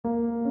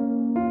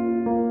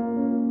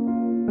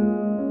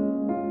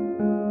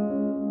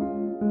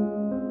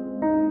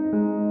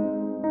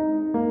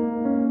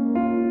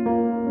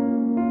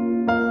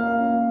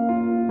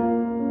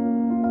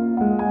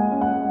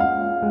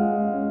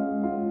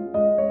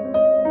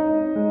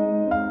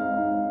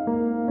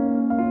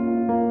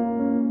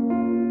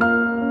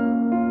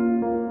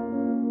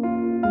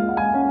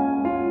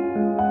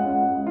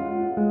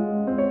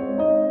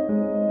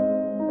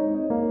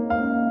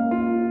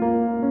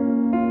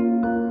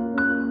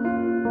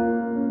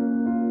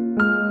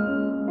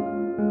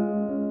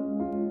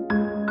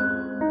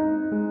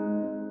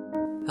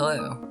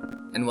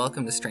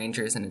welcome to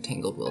Strangers in a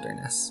Tangled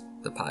Wilderness,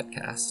 the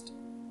podcast.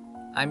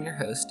 I'm your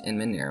host,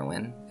 Inman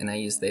Nerwin, and I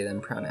use they,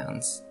 them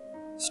pronouns.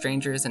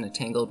 Strangers in a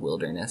Tangled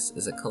Wilderness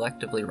is a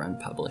collectively run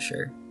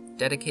publisher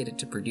dedicated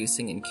to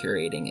producing and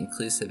curating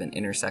inclusive and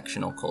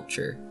intersectional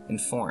culture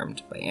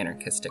informed by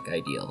anarchistic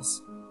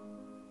ideals.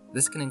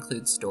 This can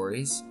include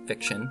stories,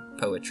 fiction,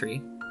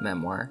 poetry,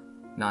 memoir,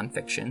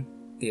 nonfiction,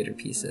 theater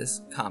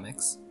pieces,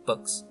 comics,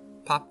 books,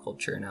 pop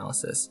culture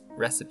analysis,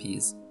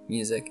 recipes,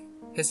 music,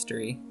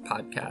 history,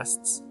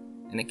 podcasts,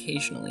 and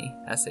occasionally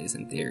essays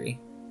and theory.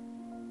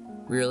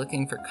 We are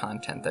looking for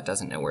content that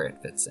doesn't know where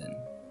it fits in,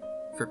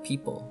 for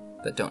people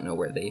that don't know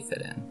where they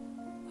fit in.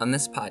 On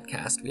this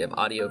podcast, we have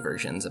audio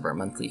versions of our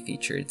monthly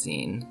featured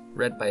zine,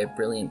 read by a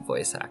brilliant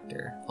voice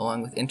actor,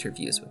 along with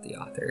interviews with the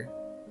author.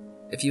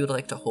 If you would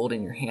like to hold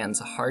in your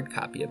hands a hard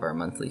copy of our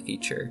monthly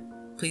feature,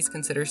 please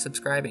consider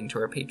subscribing to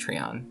our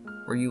Patreon,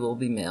 where you will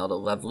be mailed a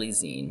lovely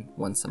zine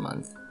once a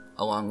month,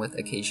 along with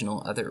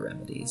occasional other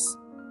remedies.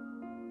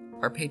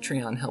 Our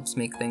Patreon helps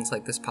make things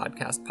like this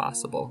podcast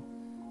possible,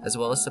 as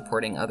well as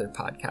supporting other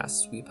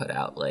podcasts we put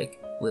out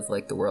like Live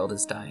Like the World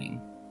is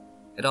Dying.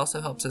 It also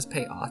helps us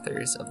pay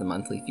authors of the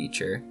monthly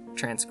feature,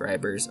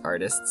 transcribers,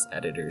 artists,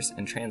 editors,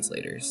 and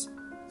translators.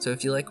 So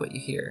if you like what you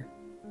hear,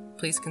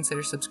 please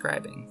consider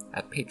subscribing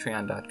at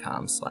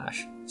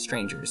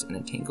patreon.com/strangers in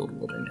a tangled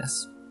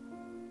wilderness.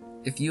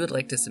 If you would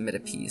like to submit a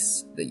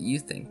piece that you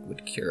think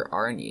would cure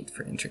our need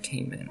for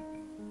entertainment,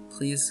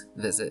 please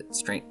visit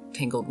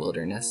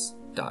tangledwilderness.org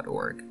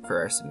for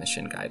our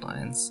submission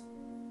guidelines.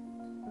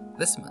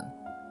 This month,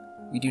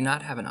 we do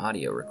not have an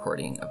audio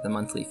recording of the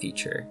monthly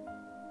feature.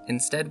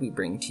 Instead, we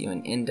bring to you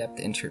an in-depth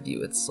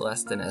interview with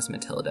Celeste and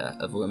Mathilda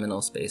of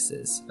Liminal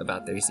Spaces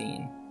about their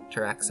zine,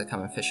 Taraxa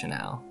Cum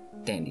Officinal,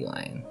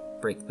 Dandelion,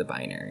 Break the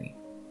Binary.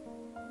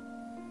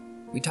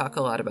 We talk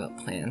a lot about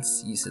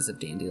plants, uses of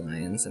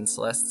dandelions, and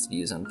Celeste's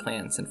views on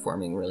plants and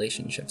forming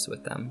relationships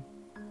with them.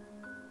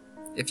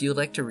 If you would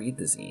like to read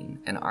the zine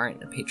and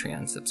aren't a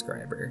Patreon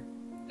subscriber,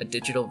 a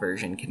digital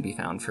version can be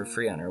found for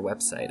free on our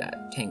website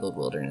at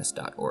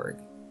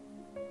tangledwilderness.org.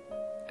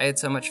 I had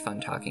so much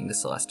fun talking to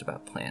Celeste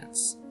about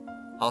plants.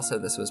 Also,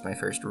 this was my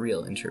first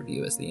real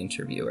interview as the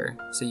interviewer,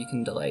 so you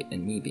can delight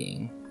in me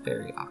being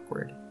very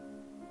awkward.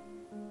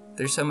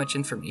 There's so much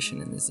information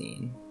in the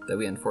zine that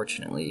we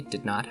unfortunately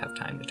did not have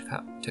time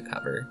to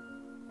cover,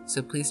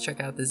 so please check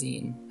out the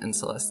zine and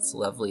Celeste's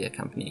lovely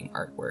accompanying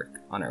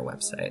artwork on our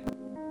website.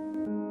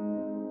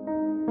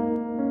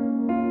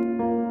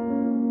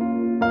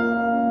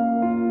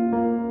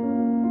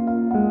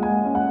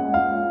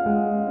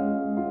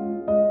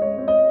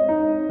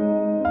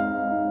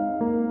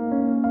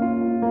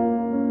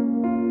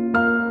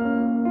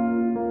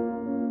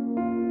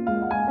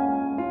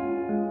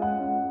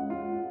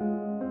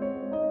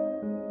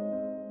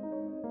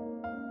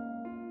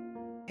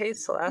 Hey,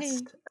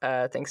 Celeste.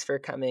 Hey. Thanks for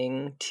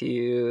coming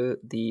to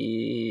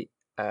the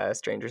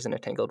Strangers in a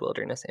Tangled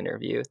Wilderness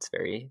interview. It's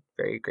very,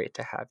 very great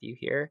to have you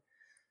here.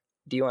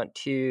 Do you want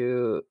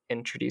to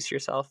introduce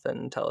yourself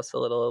and tell us a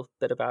little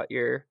bit about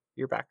your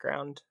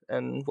background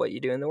and what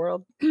you do in the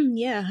world?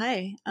 Yeah,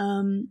 hi.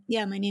 My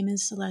name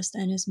is Celeste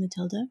Inez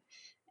Mathilda,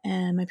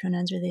 and my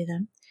pronouns are they,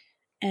 them.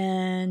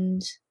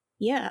 And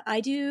yeah, I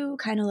do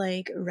kind of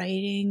like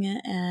writing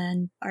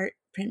and art,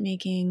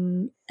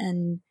 printmaking,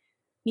 and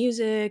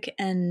music,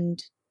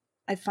 and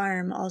I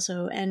farm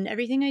also. And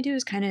everything I do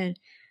is kind of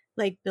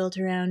like built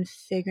around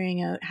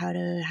figuring out how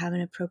to have an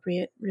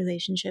appropriate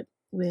relationship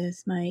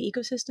with my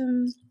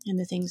ecosystem and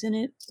the things in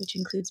it, which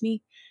includes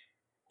me.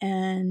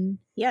 And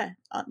yeah,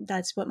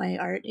 that's what my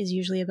art is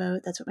usually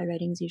about. That's what my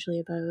writing is usually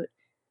about.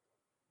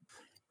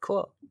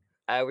 Cool.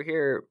 We're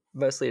here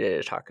mostly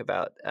to talk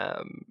about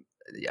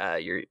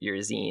your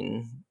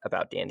zine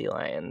about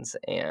dandelions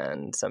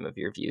and some of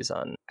your views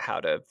on how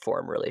to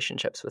form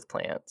relationships with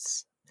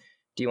plants.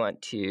 Do you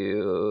want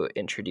to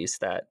introduce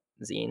that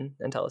zine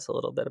and tell us a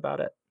little bit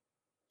about it?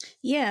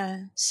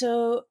 Yeah.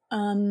 So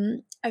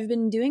I've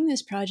been doing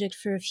this project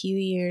for a few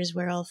years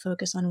where I'll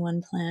focus on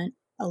one plant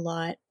a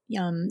lot,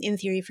 in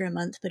theory for a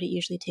month, but it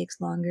usually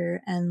takes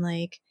longer, and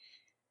like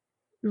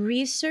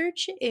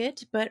research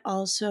it, but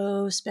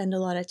also spend a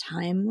lot of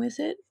time with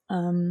it,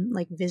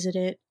 like visit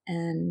it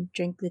and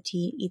drink the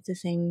tea, eat the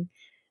thing,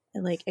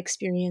 and like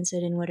experience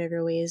it in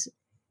whatever ways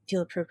feel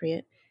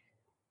appropriate.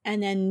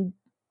 And then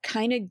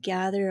kind of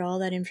gather all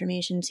that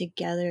information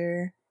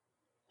together.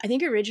 I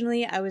think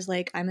originally I was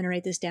like, I'm going to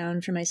write this down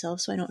for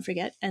myself so I don't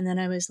forget. And then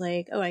I was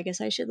like, oh, I guess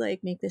I should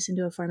like make this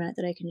into a format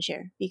that I can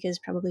share because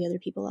probably other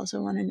people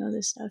also want to know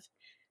this stuff.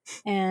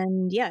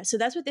 And yeah, so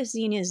that's what this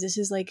zine is. This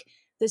is like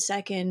the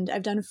second.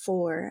 I've done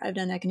 4. I've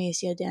done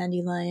Echinacea,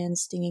 Dandelion,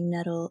 Stinging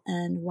Nettle,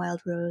 and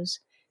Wild Rose.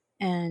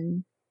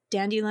 And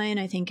Dandelion,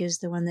 I think, is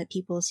the one that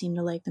people seem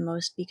to like the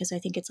most because I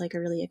think it's like a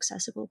really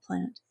accessible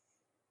plant.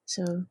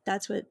 So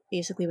that's what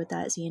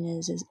that zine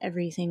is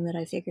everything that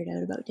I figured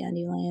out about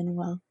Dandelion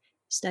while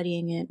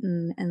studying it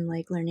and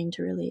like learning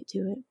to relate to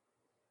it.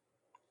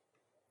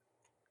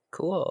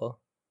 Cool.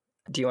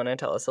 Do you want to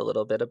tell us a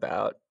little bit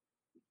about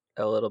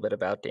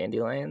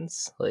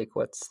dandelions? Like,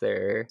 what's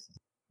their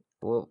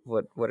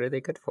What are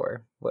they good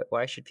for?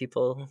 Why should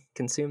people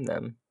consume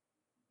them?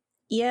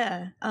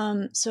 Yeah.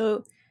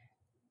 So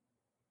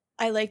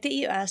I like that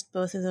you asked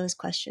both of those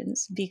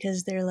questions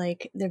because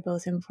they're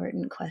both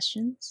important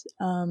questions.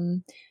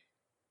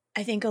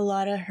 I think a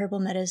lot of herbal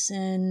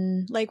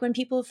medicine, like when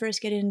people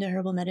first get into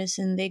herbal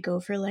medicine, they go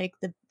for like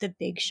the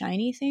big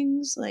shiny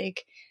things,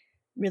 like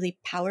really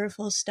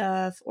powerful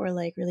stuff or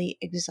like really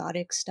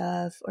exotic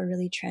stuff or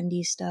really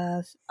trendy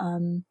stuff.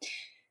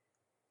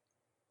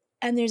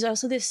 And there's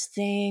also this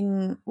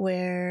thing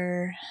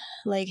where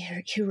like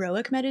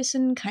heroic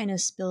medicine kind of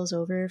spills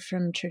over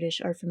from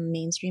tradition or from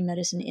mainstream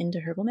medicine into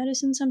herbal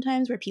medicine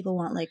sometimes, where people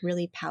want like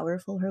really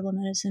powerful herbal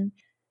medicine.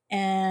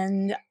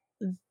 And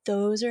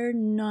those are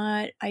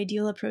not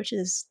ideal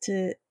approaches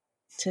to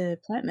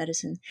plant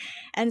medicine.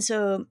 And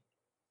so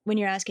when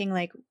you're asking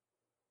like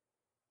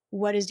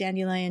what does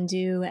dandelion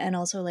do and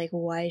also like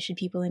why should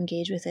people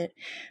engage with it,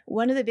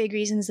 one of the big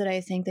reasons that I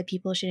think that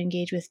people should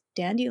engage with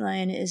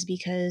dandelion is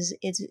because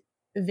it's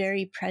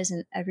very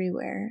present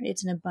everywhere.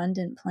 It's an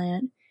abundant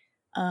plant,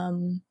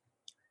 um,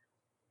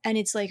 and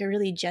it's like a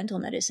really gentle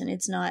medicine.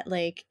 It's not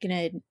like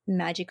gonna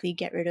magically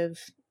get rid of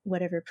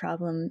whatever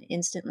problem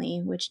instantly,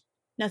 which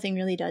nothing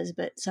really does,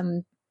 but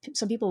some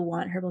people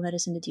want herbal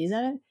medicine to do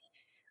that.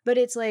 But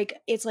it's like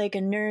a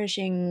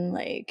nourishing,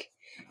 like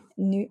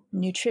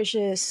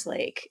nutritious,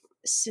 like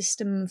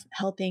system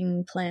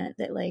helping plant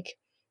that like,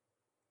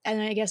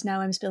 and I guess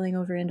now I'm spilling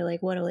over into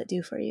like what'll it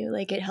do for you.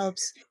 Like it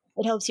helps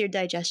your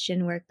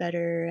digestion work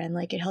better, and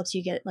like it helps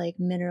you get like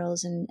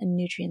minerals and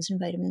nutrients and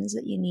vitamins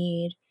that you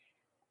need.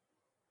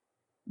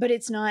 But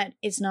it's not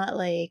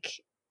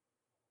like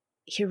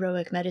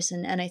heroic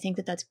medicine, and I think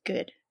that that's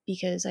good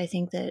because I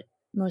think that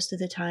most of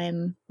the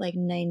time, like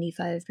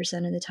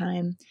 95% of the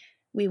time,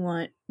 we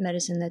want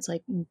medicine that's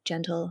like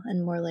gentle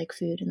and more like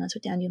food, and that's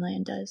what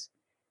dandelion does.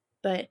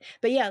 But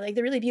yeah, like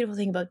the really beautiful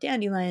thing about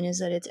dandelion is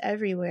that it's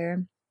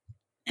everywhere,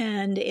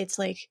 and it's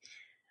like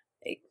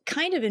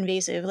kind of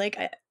invasive. Like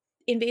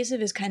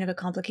invasive is kind of a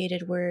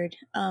complicated word,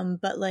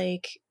 but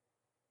like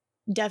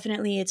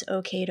definitely it's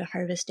okay to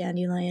harvest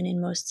dandelion in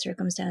most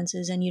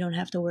circumstances, and you don't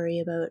have to worry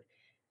about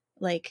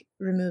like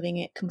removing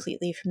it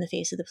completely from the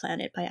face of the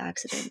planet by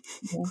accident.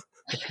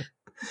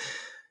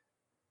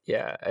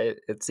 Yeah,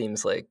 it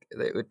seems like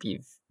it would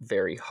be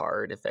very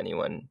hard if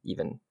anyone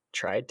even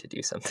tried to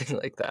do something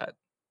like that.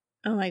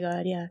 Oh my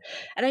god, yeah.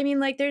 And I mean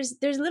like there's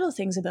little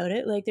things about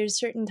it. Like there's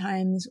certain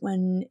times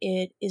when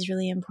it is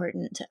really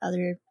important to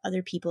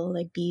other people,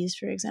 like bees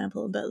for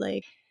example,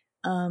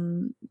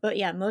 but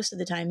yeah, most of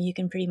the time you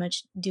can pretty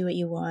much do what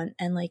you want,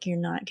 and like you're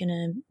not going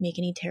to make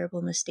any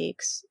terrible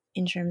mistakes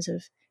in terms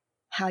of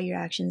how your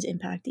actions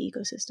impact the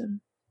ecosystem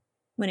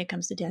when it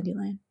comes to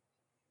dandelion.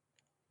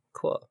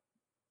 Cool.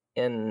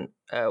 And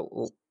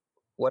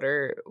what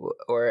are,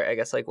 or I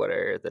guess like what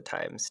are the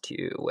times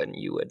too when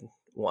you would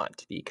want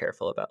to be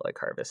careful about like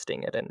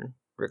harvesting it in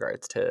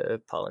regards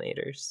to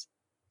pollinators?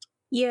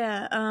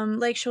 Yeah,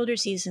 like shoulder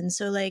season.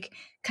 So like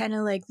kind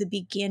of like the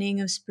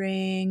beginning of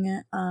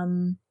spring.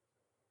 I'm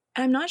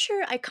not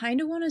sure. I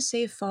kind of want to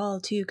say fall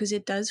too, because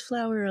it does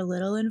flower a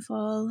little in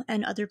fall,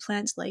 and other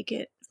plants like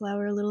it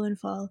flower a little in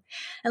fall.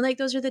 And like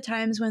those are the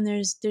times when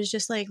there's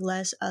just like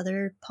less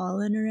other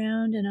pollen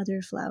around and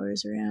other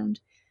flowers around.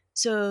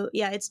 So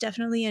yeah, it's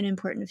definitely an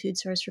important food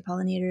source for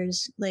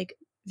pollinators, like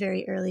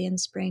very early in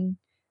spring.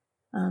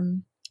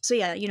 Um, so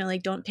yeah, you know,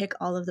 like don't pick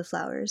all of the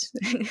flowers,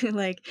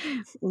 like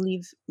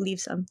leave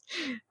some.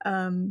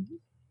 Um,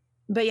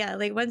 but yeah,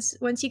 like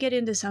once you get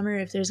into summer,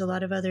 if there's a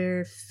lot of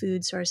other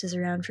food sources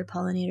around for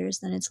pollinators,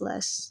 then it's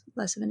less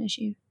of an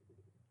issue.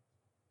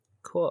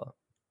 Cool.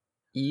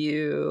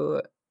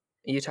 You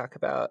you talk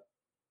about,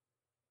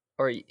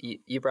 or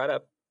you brought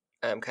up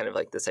kind of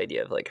like this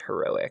idea of like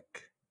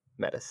heroic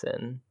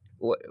medicine.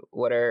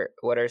 What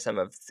are some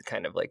of the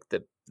kind of like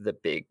the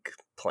big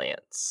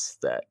plants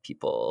that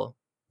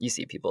you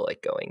see people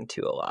like going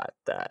to a lot,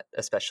 that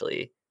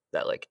especially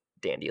that like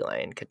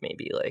dandelion could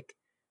maybe like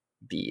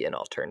be an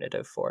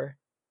alternative for?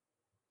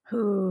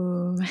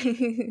 Ooh.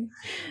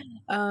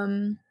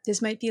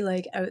 This might be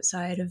like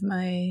outside of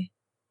my.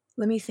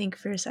 Let me think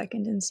for a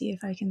second and see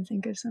if I can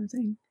think of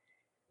something.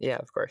 Yeah,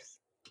 of course.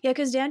 Yeah,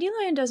 because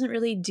dandelion doesn't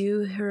really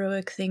do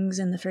heroic things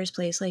in the first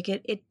place. Like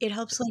it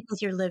helps like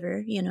with your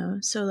liver, you know.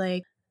 So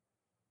like,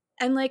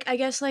 and like I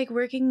guess like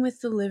working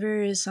with the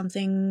liver is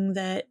something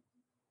that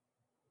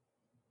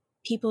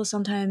people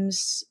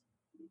sometimes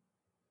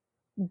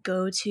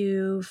go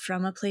to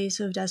from a place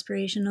of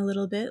desperation a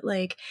little bit.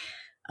 Like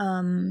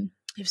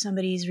if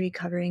somebody's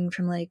recovering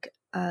from like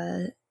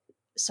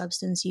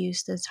substance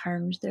use that's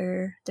harmed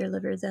their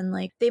liver, then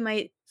like they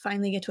might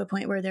finally get to a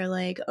point where they're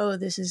like, oh,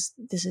 this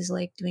is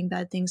like doing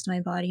bad things to my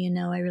body, and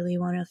now I really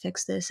want to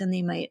fix this, and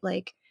they might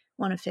like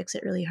want to fix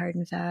it really hard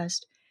and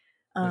fast,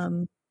 Mhm.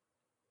 um,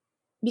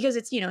 because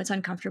it's, you know, it's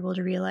uncomfortable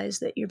to realize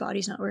that your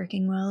body's not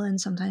working well, and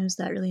sometimes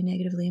that really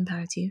negatively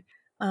impacts you.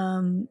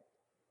 um,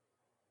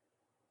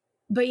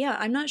 but yeah,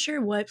 I'm not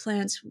sure what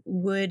plants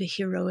would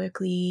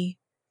heroically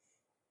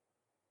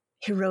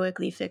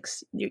heroically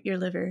fix your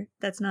liver.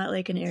 That's not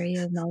like an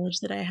area of knowledge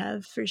that I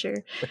have for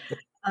sure.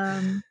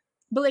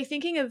 But like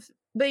thinking of,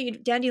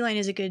 but dandelion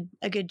is a good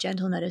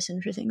gentle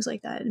medicine for things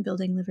like that and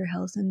building liver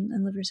health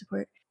and liver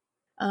support.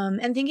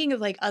 And thinking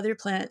of like other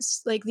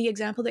plants, like the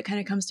example that kind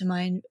of comes to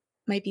mind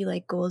might be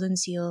like golden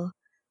seal,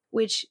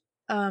 which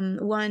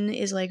one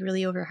is like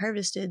really over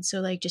harvested,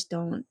 so like just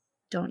don't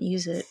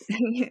use it.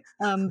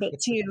 But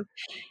two,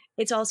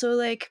 it's also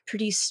like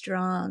pretty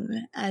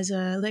strong as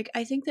a, like,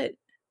 I think that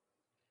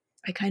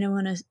I kind of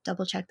want to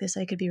double check this.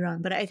 I could be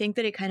wrong, but I think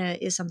that it kind of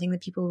is something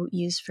that people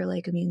use for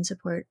like immune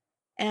support,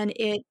 and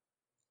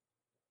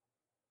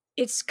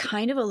it's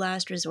kind of a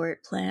last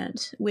resort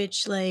plant,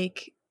 which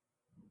like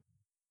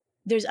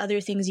there's other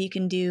things you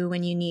can do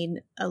when you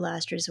need a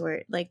last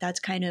resort. Like that's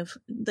kind of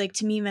like,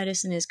 to me,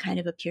 medicine is kind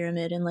of a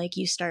pyramid, and like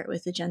you start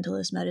with the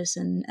gentlest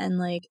medicine, and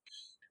like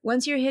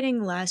once you're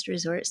hitting last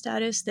resort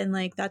status, then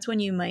like that's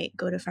when you might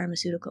go to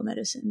pharmaceutical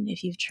medicine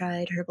if you've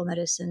tried herbal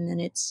medicine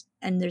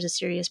and there's a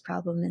serious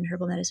problem and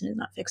herbal medicine is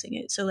not fixing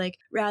it. So like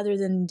rather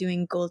than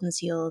doing golden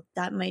seal,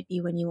 that might be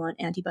when you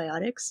want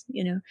antibiotics,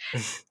 you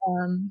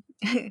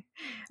know.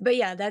 But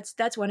yeah,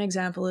 that's one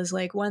example, is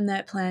like, one,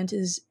 that plant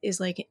is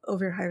like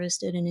over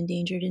harvested and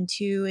endangered, and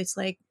two, it's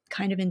like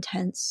kind of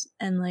intense,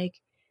 and like,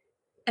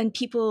 and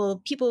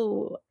people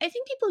I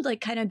think people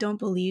like kind of don't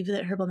believe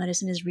that herbal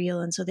medicine is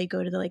real, and so they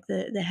go to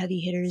the heavy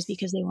hitters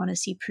because they want to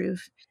see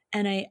proof.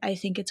 And I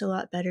think it's a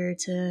lot better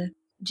to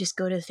just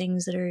go to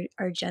things that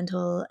are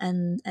gentle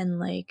and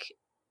like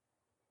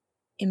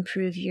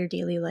improve your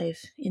daily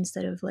life,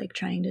 instead of like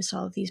trying to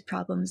solve these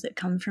problems that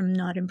come from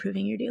not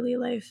improving your daily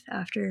life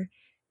after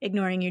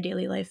ignoring your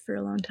daily life for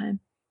a long time.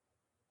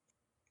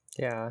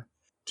 Yeah.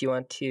 Do you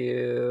want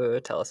to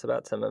tell us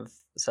about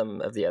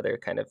some of the other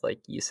kind of like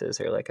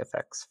uses or like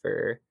effects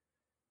for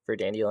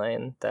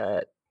dandelion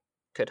that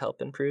could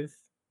help improve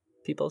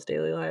people's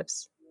daily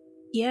lives?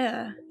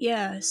 Yeah.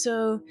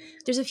 So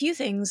there's a few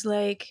things,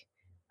 like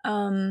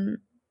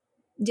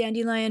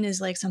dandelion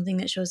is like something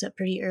that shows up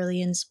pretty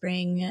early in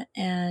spring,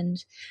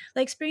 and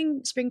like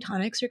spring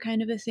tonics are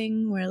kind of a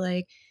thing where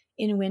like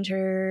in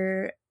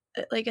winter,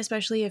 like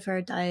especially if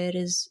our diet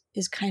is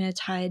kind of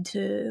tied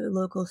to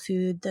local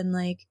food, then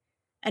like,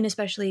 and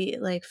especially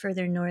like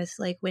further north,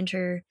 like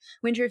winter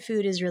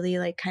food is really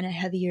like kind of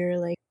heavier,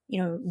 like,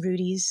 you know,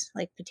 rooties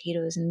like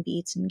potatoes and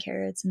beets and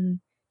carrots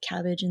and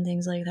cabbage and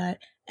things like that.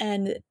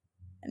 And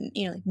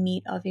you know, like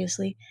meat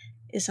obviously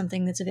is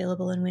something that's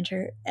available in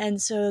winter.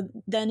 And so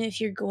then if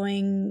you're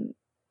going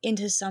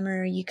into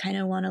summer, you kind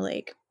of want to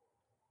like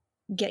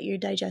get your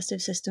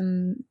digestive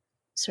system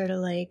sort of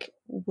like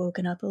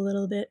woken up a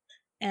little bit.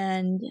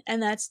 And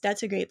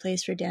that's a great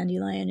place for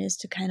dandelion, is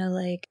to kind of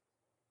like,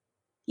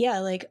 yeah,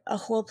 like a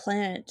whole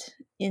plant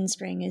in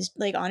spring is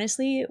like,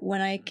 honestly,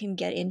 when I can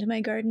get into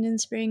my garden in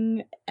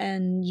spring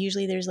and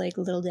usually there's like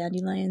little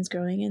dandelions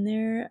growing in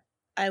there,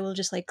 I will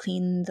just like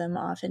clean them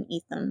off and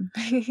eat them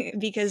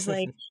because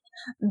like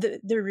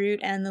the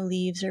root and the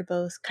leaves are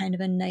both kind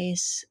of a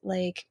nice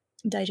like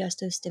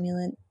digestive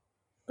stimulant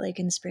like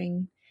in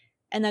spring.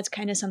 And that's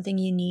kind of something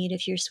you need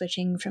if you're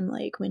switching from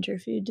like winter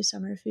food to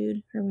summer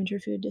food or winter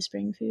food to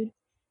spring food.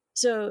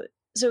 So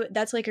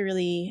that's like a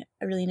really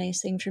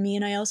nice thing for me.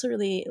 And I also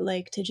really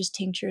like to just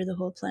tincture the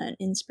whole plant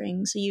in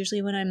spring. So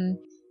usually when I'm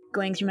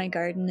going through my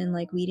garden and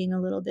like weeding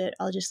a little bit,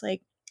 I'll just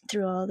like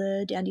throw all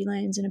the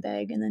dandelions in a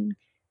bag and then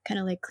kind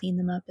of like clean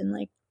them up and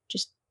like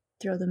just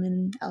throw them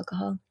in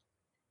alcohol.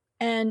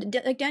 And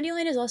like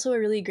dandelion is also a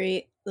really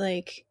great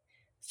like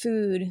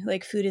food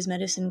is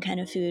medicine kind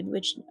of food,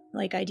 which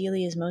like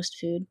ideally is most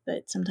food,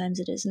 but sometimes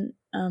it isn't.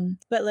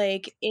 But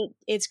like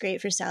it's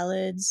great for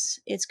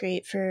salads. It's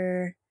great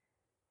for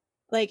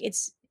like,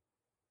 it's,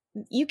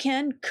 you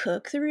can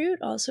cook the root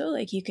also,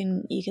 like you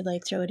could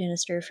like throw it in a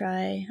stir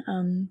fry.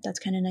 That's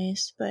kind of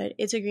nice, but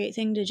it's a great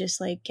thing to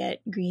just like get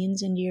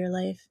greens into your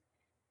life.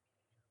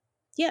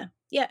 Yeah,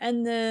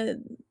 and the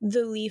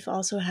leaf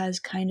also has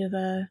kind of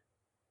a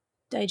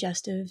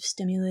digestive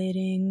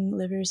stimulating,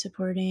 liver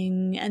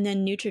supporting, and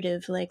then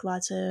nutritive, like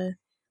lots of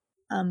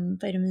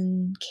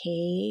vitamin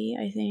K,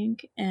 I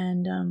think,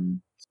 and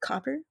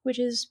copper, which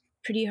is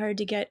pretty hard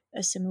to get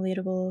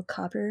assimilatable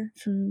copper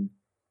from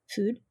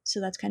food. So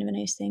that's kind of a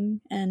nice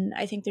thing. And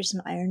I think there's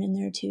some iron in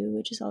there too,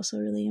 which is also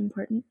really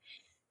important.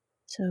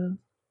 So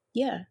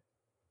yeah.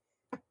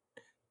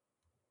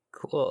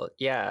 Cool.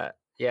 Yeah.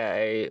 Yeah.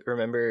 I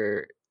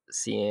remember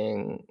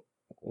seeing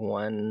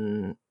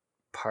one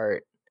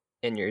part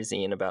in your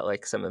zine about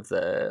like some of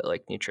the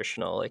like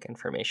nutritional like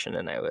information,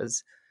 and I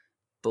was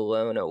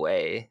blown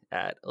away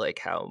at like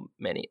how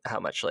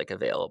much like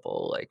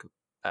available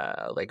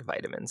like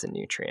vitamins and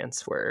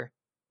nutrients were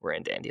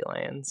in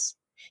dandelions.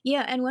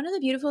 Yeah, and one of the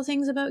beautiful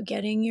things about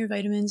getting your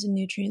vitamins and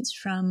nutrients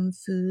from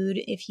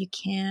food, if you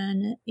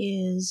can,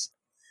 is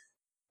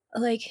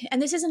like,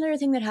 and this is another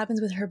thing that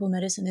happens with herbal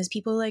medicine is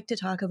people like to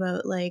talk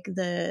about like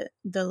the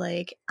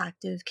like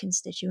active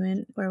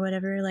constituent or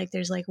whatever. Like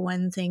there's like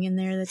one thing in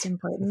there that's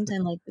important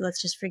and like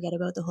let's just forget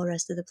about the whole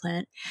rest of the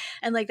plant.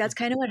 And like that's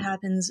kind of what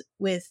happens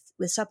with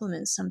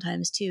supplements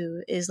sometimes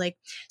too, is like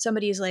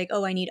somebody's like,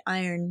 oh, I need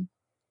iron,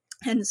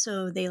 and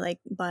so they like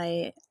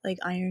buy like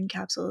iron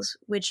capsules,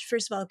 which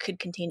first of all could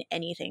contain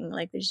anything.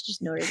 Like there's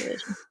just no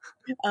regulation.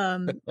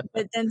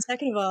 But then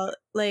second of all,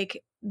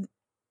 like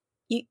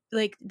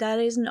like that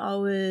isn't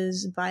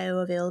always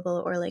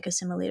bioavailable or like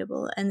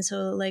assimilatable, and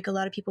so like a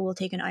lot of people will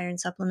take an iron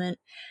supplement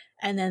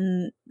and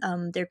then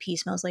their pee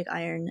smells like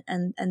iron,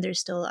 and they're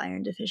still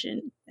iron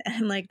deficient,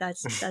 and like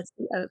that's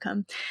the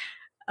outcome.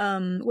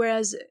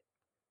 Whereas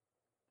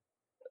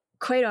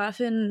quite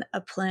often a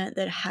plant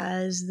that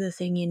has the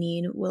thing you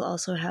need will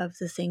also have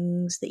the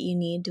things that you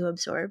need to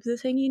absorb the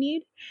thing you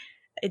need.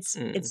 It's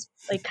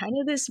like kind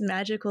of this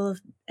magical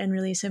and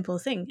really simple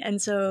thing. And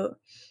so,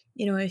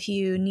 you know, if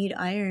you need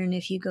iron,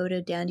 if you go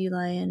to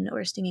dandelion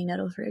or stinging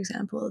nettle, for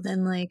example,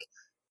 then like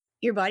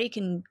your body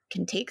can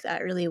take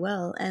that really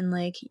well, and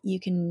like you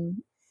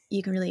can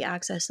really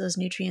access those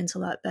nutrients a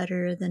lot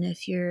better than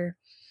if you're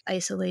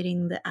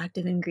isolating the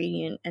active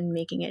ingredient and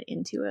making it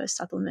into a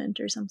supplement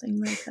or something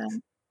like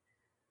that.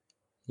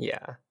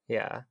 Yeah.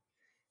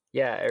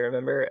 I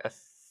remember a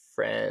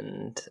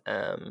friend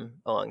a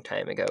long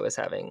time ago was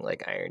having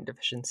like iron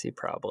deficiency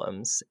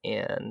problems,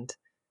 and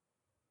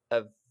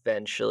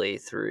eventually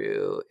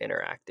through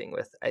interacting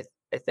with I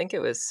think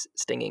it was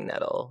stinging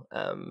nettle,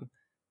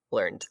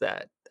 learned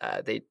that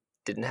they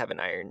didn't have an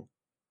iron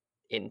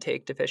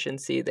intake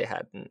deficiency, they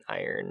had an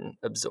iron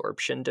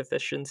absorption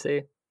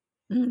deficiency.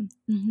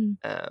 Mm-hmm.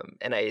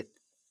 And I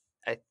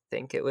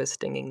think it was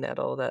stinging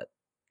nettle that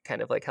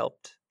kind of like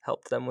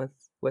helped them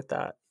with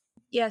that.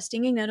 Yeah,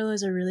 stinging nettle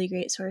is a really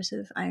great source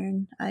of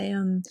iron. I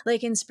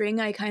like in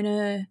spring I kind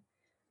of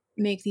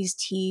make these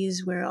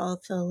teas where I'll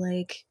fill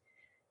like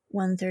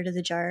 1/3 of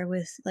the jar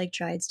with like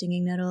dried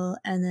stinging nettle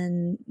and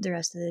then the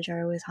rest of the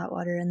jar with hot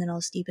water, and then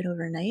I'll steep it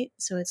overnight.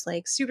 So it's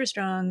like super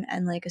strong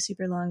and like a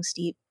super long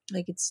steep.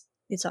 Like it's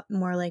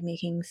more like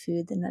making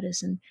food than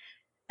medicine.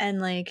 And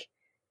like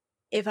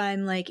if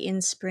I'm like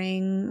in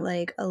spring,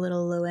 like a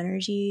little low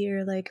energy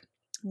or like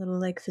a little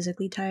like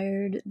physically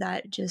tired,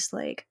 that just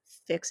like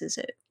fixes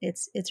it.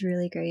 It's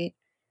really great.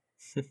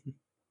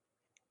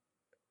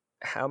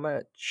 How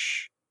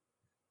much,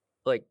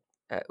 like,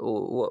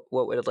 what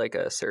would like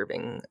a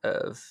serving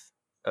of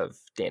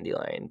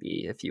dandelion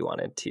be if you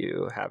wanted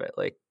to have it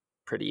like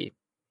pretty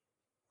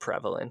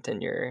prevalent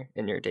in your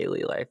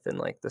daily life in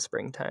like the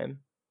springtime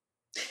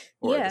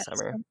or the Yeah.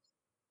 summer?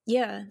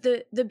 Yeah.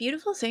 The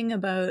beautiful thing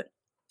about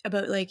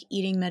like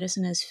eating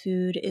medicine as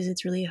food is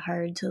it's really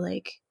hard to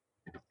like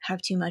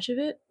have too much of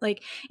it.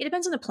 Like it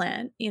depends on the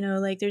plant, you know,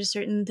 like there's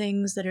certain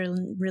things that are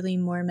really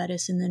more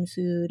medicine than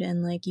food,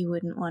 and like you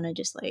wouldn't want to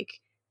just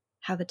like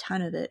have a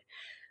ton of it.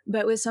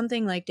 But with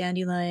something like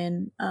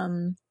dandelion,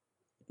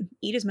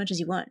 eat as much as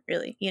you want,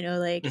 really. You know,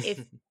 like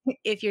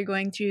if you're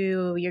going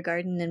through your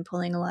garden and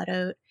pulling a lot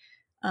out,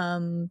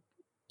 um,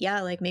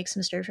 yeah, like make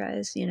some stir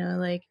fries. You know,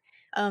 like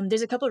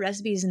there's a couple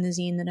recipes in the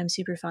zine that I'm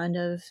super fond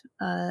of.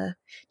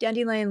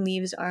 Dandelion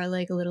leaves are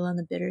like a little on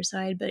the bitter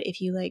side, but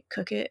if you like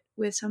cook it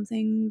with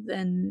something,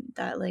 then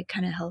that like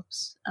kind of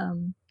helps.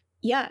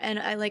 Yeah, and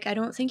I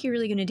don't think you're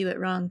really going to do it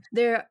wrong.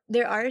 There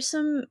are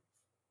some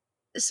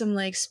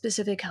like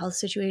specific health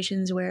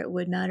situations where it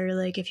would matter.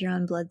 Like if you're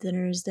on blood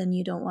thinners, then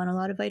you don't want a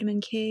lot of vitamin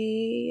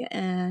K,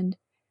 and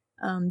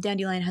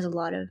dandelion has a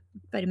lot of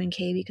vitamin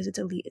K because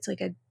it's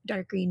like a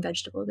dark green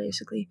vegetable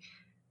basically.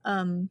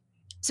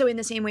 So in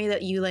the same way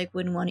that you like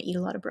wouldn't want to eat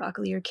a lot of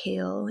broccoli or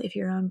kale if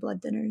you're on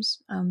blood thinners,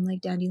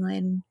 like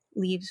dandelion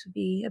leaves would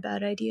be a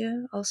bad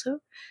idea also.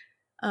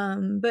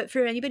 But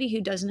for anybody who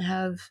doesn't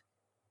have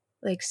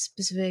like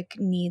specific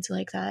needs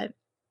like that,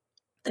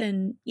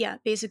 then yeah,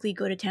 basically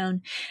go to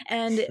town.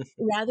 And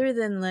rather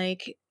than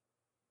like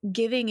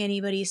giving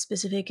anybody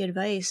specific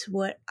advice,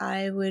 what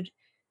I would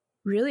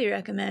really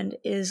recommend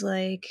is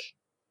like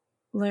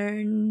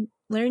learn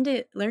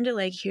to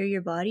like hear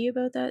your body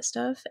about that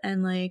stuff,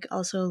 and like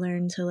also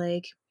learn to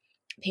like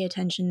pay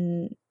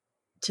attention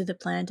to the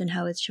plant and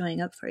how it's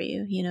showing up for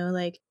you. You know,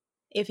 like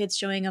if it's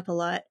showing up a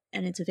lot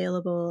and it's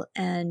available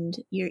and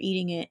you're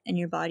eating it and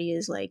your body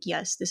is like,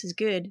 yes, this is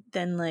good,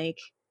 then like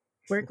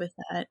work with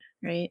that,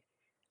 right?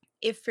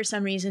 If for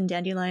some reason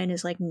dandelion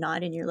is like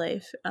not in your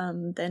life,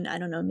 then I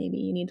don't know, maybe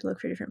you need to look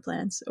for different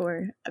plants,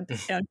 or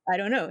I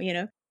don't know, you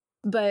know.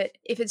 But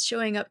if it's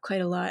showing up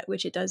quite a lot,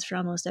 which it does for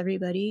almost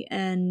everybody,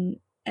 and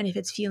if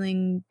it's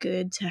feeling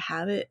good to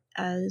have it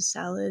as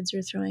salads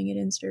or throwing it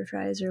in stir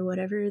fries or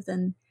whatever,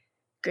 then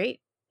great,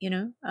 you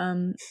know.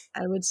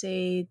 I would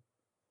say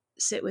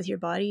sit with your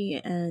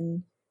body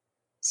and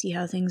see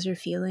how things are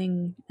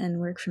feeling and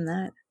work from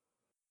that.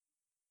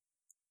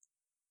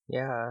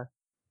 Yeah.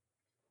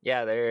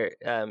 There.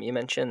 You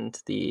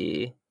mentioned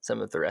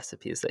some of the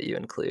recipes that you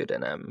include,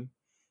 and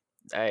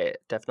I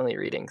definitely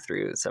reading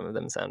through some of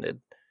them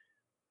sounded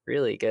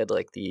really good,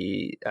 like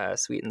the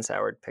sweet and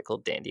sour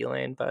pickled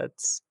dandelion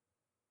buds.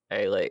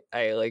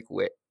 I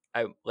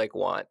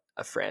want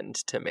a friend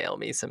to mail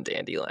me some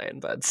dandelion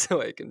buds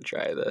so I can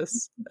try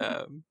this.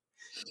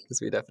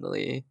 Because we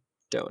definitely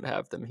don't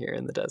have them here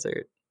in the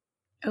desert.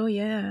 Oh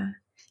yeah.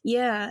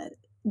 Yeah,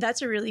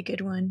 that's a really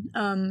good one.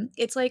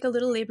 It's like a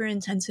little labor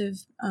intensive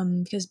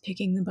because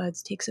picking the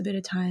buds takes a bit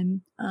of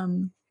time.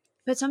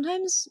 But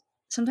sometimes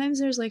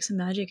there's like some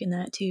magic in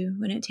that too.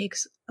 When it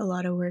takes a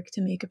lot of work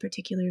to make a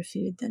particular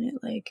food, then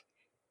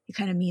it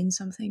kind of means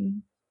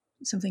something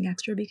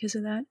extra because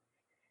of that.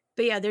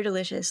 But yeah, they're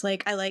delicious.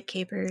 Like I like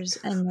capers,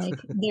 and like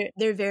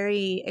they're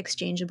very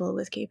exchangeable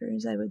with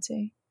capers, I would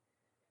say.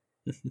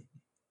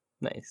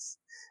 Nice.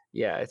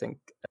 Yeah, I think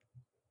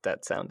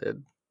that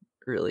sounded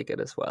really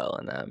good as well.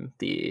 And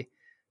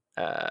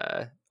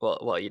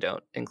well, you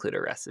don't include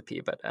a recipe,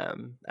 but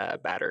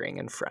battering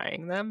and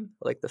frying them,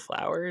 like the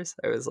flowers,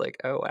 I was like,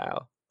 oh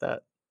wow,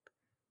 that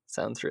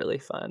sounds really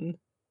fun.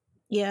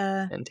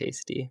 Yeah. And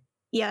tasty.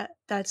 Yeah,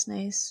 that's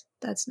nice.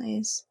 That's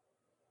nice.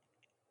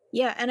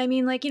 Yeah, and I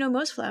mean, like,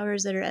 most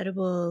flowers that are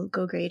edible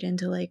go great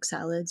into like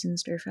salads and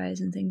stir fries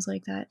and things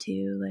like that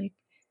too. Like,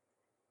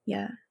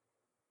 yeah.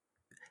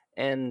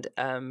 And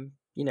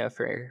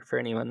for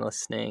anyone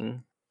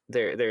listening,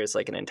 there's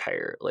like an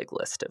entire like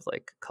list of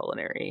like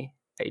culinary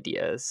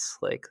ideas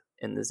like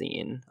in the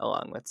zine,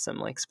 along with some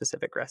like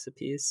specific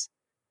recipes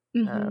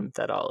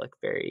that all look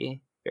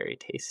very, very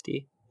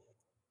tasty.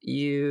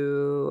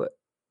 You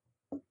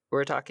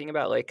were talking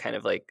about like kind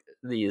of like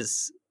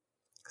these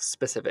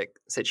specific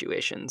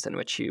situations in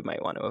which you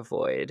might want to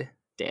avoid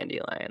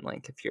dandelion,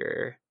 like if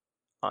you're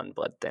on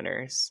blood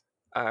thinners.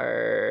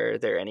 Are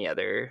there any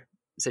other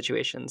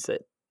situations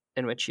that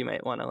in which you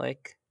might want to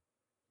like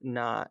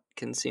not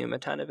consume a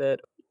ton of it?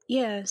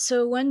 Yeah,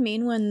 so one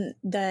main one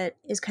that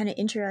is kind of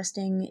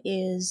interesting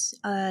is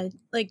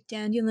like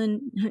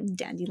dandelion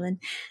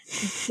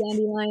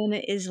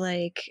is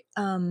like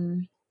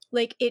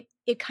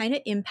it kind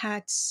of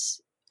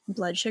impacts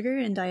blood sugar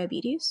and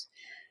diabetes.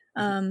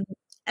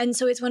 And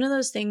so it's one of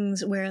those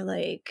things where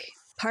like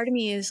part of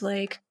me is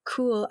like,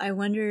 cool, I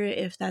wonder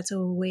if that's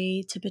a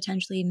way to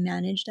potentially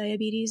manage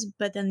diabetes,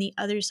 but then the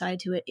other side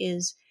to it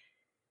is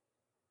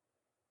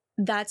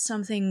that's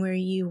something where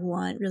you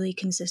want really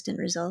consistent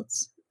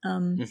results.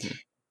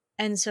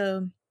 And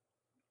so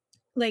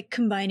like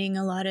combining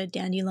a lot of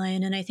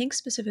dandelion, and I think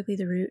specifically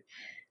the root,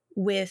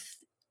 with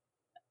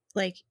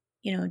like,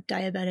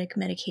 diabetic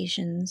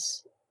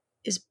medications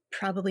is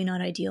probably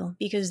not ideal,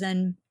 because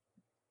then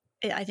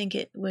I think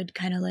it would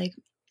kind of like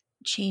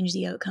change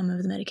the outcome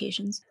of the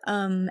medications.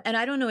 And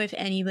I don't know if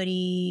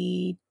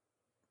anybody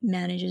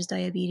manages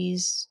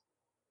diabetes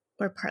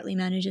or partly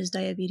manages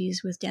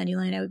diabetes with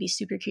dandelion. I would be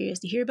super curious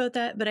to hear about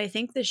that. But I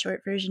think the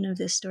short version of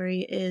this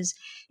story is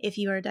if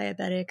you are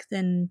diabetic,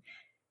 then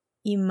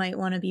you might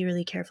want to be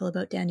really careful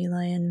about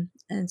dandelion,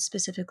 and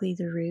specifically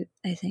the root,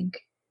 I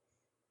think.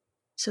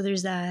 So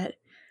there's that.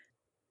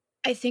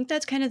 I think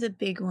that's kind of the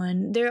big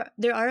one.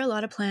 There are a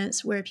lot of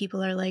plants where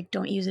people are like,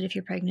 don't use it if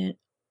you're pregnant.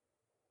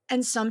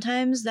 And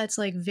sometimes that's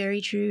like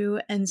very true,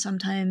 and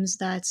sometimes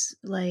that's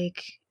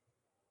like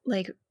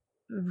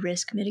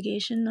risk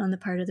mitigation on the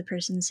part of the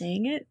person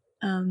saying it.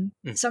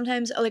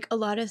 Sometimes like a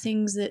lot of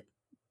things, it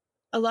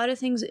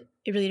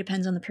really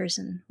depends on the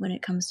person when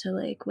it comes to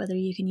like whether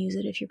you can use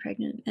it if you're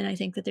pregnant. And I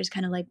think that there's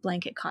kind of like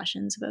blanket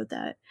cautions about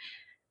that.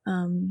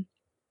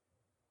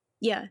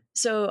 Yeah.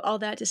 So all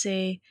that to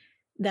say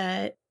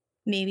that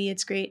maybe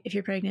it's great if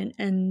you're pregnant,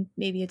 and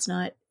maybe it's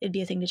not. It'd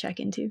be a thing to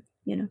check into,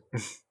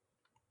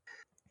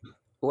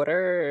 What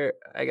are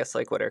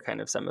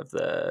kind of some of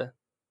the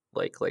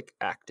like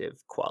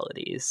active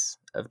qualities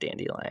of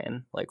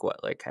dandelion? Like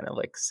what like kind of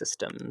like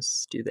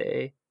systems do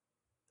they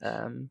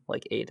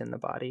like aid in the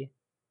body?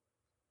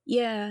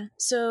 Yeah.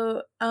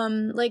 So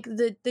like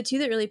the two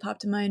that really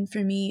popped to mind for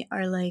me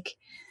are like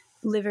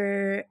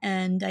liver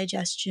and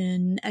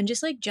digestion, and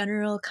just like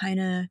general kind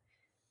of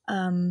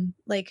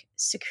like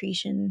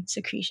secretion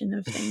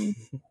of things.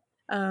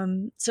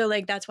 So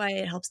like that's why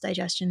it helps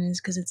digestion, is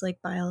because it's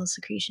like bile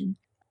secretion.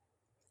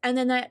 And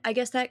then that, I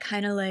guess that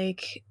kind of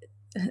like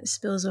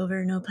spills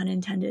over, no pun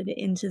intended,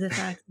 into the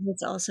fact that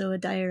it's also a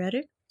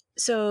diuretic.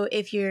 So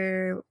if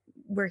you're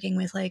working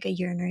with like a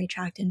urinary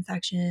tract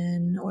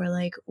infection, or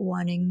like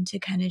wanting to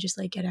kind of just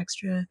like get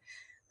extra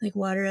like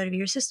water out of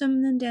your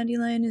system, then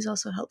dandelion is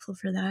also helpful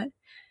for that.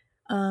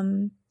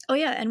 Oh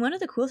yeah, and one of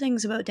the cool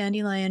things about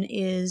dandelion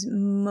is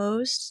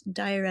most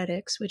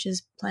diuretics, which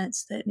is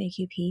plants that make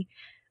you pee,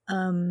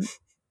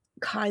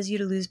 cause you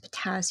to lose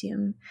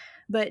potassium.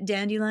 But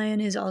dandelion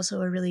is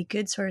also a really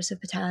good source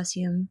of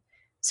potassium.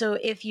 So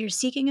if you're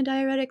seeking a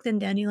diuretic, then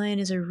dandelion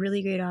is a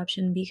really great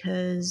option,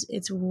 because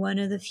it's one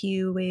of the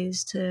few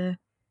ways to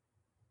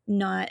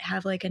not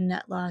have like a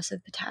net loss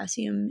of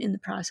potassium in the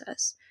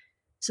process.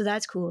 So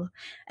that's cool.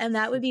 And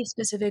that would be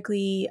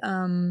specifically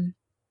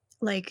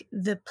like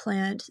the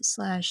plant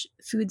slash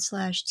food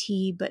slash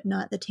tea, but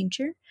not the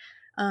tincture,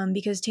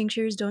 because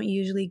tinctures don't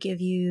usually give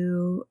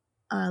you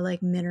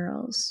like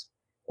minerals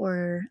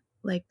or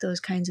like those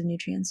kinds of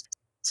nutrients.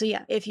 So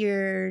yeah, if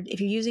you're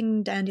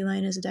using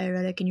dandelion as a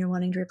diuretic and you're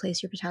wanting to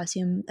replace your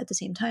potassium at the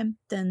same time,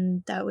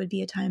 then that would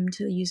be a time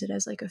to use it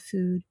as like a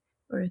food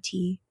or a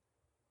tea.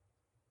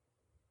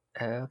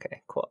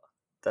 Okay, cool.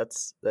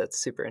 That's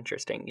super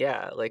interesting.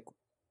 Yeah, like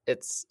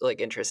it's like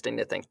interesting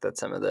to think that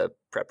some of the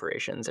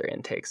preparations or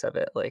intakes of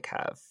it like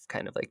have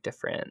kind of like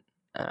different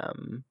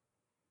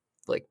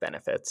like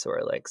benefits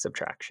or like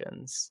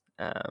subtractions.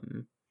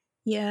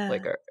 Yeah.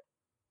 Like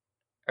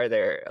are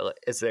there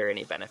is there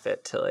any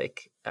benefit to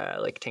like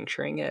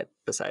tincturing it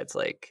besides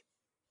like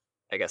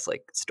I guess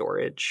like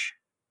storage?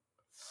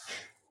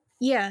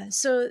 Yeah,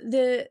 so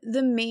the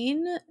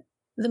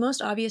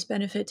most obvious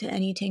benefit to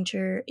any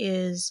tincture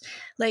is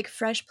like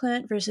fresh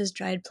plant versus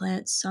dried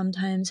plant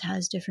sometimes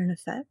has different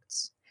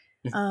effects.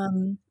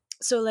 Um,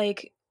 so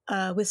like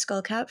with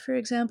skullcap, for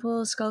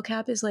example,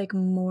 skullcap is like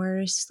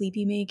more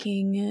sleepy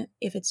making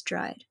if it's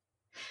dried.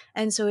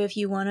 And so if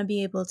you want to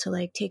be able to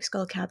like take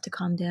skullcap to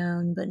calm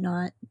down but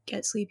not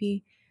get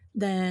sleepy,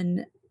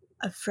 then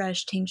a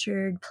fresh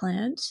tinctured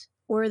plant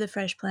or the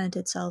fresh plant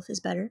itself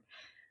is better.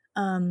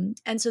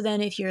 And so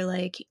then if you're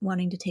like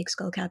wanting to take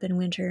skullcap in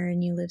winter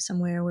and you live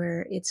somewhere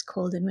where it's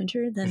cold in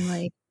winter, then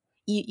like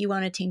you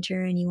want a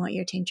tincture and you want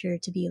your tincture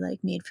to be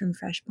like made from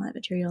fresh plant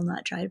material,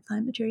 not dried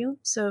plant material.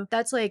 So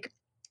that's like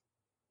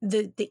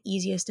the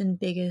easiest and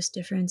biggest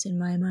difference in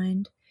my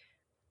mind.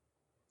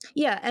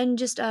 Yeah, and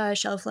just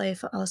shelf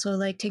life also.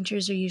 Like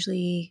tinctures are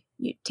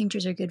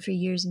good for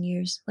years and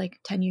years, like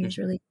 10 years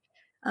really.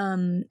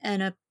 And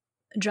a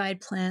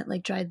dried plant,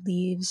 like dried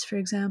leaves, for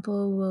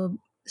example, will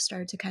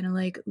start to kind of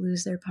like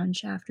lose their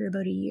punch after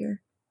about a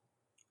year.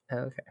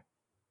 Okay.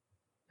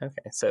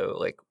 Okay. So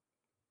like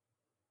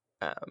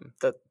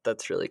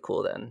that's really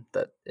cool then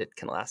that it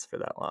can last for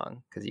that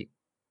long because you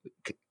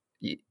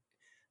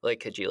like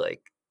could you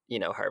like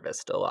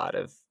harvest a lot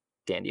of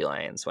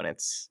dandelions when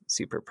it's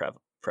super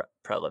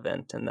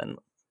prevalent and then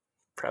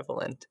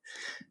prevalent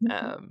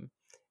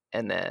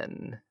and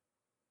then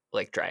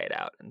like dry it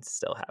out and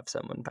still have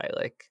someone by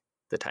like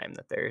the time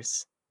that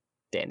there's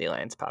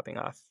dandelions popping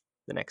off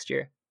the next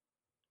year.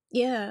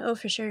 Yeah, oh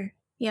for sure.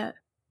 Yeah,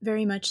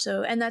 very much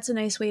so. And that's a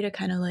nice way to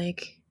kind of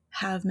like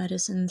have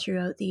medicine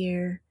throughout the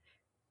year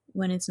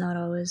when it's not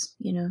always,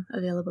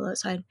 available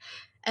outside.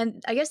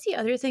 And I guess the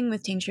other thing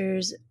with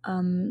tinctures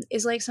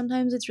is like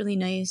sometimes it's really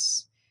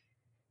nice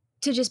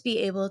to just be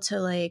able to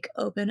like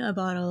open a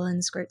bottle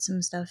and squirt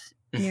some stuff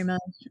in your mouth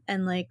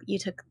and like you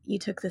took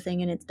the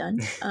thing and it's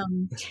done.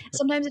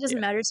 Sometimes it doesn't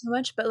Yeah. matter so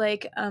much, but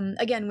like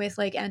again with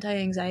like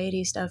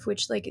anti-anxiety stuff,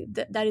 which like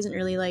that isn't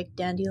really like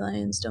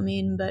dandelion's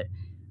domain, but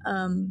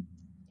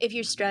if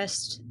you're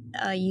stressed,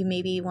 you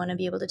maybe want to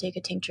be able to take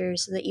a tincture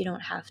so that you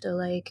don't have to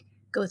like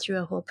go through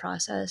a whole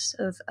process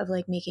of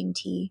like making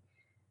tea.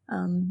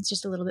 It's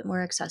just a little bit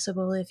more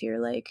accessible if you're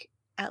like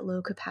at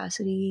low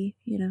capacity.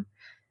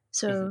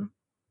 So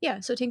yeah,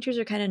 so tinctures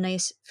are kind of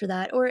nice for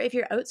that. Or if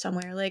you're out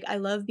somewhere, like I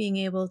love being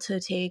able to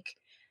take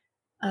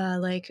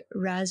like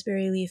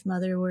raspberry leaf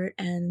motherwort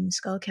and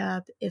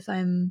skullcap if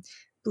I'm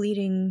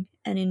bleeding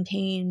and in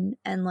pain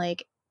and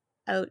like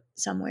out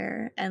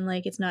somewhere and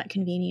like it's not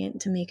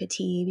convenient to make a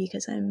tea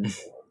because I'm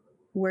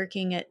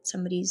working at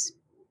somebody's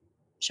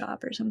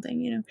shop or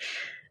something.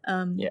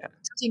 Yeah.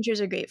 So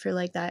tinctures are great for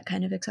like that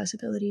kind of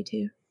accessibility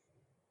too.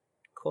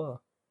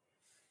 Cool.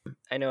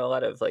 I know a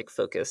lot of like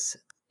focus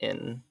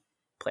in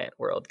plant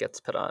world gets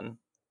put on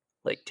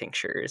like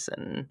tinctures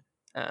and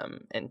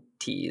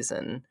teas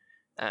and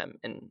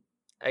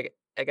I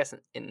guess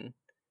in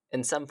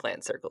some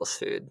plant circles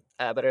food.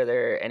 But are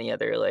there any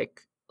other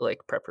like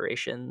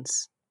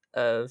preparations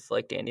of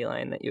like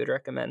dandelion that you would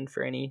recommend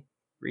for any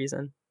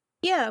reason?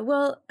 Yeah,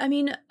 well, I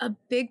mean, a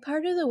big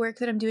part of the work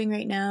that I'm doing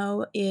right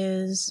now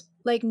is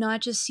like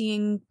not just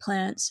seeing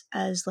plants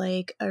as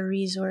like a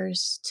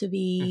resource to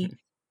be Mm-hmm.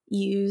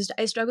 used.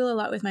 I struggle a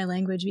lot with my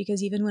language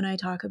because even when I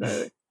talk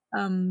about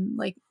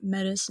like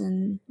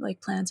medicine,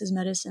 like plants as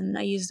medicine,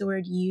 I use the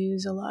word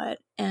use a lot.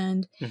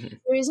 And Mm-hmm.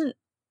 there isn't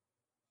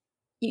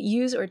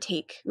use or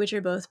take, which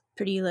are both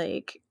pretty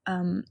like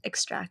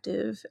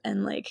extractive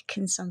and like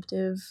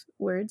consumptive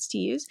words to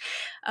use.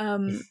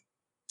 Um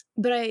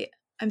but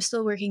I'm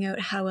still working out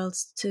how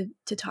else to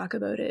talk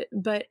about it.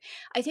 But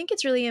I think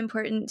it's really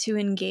important to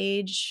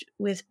engage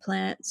with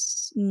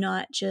plants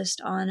not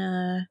just on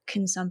a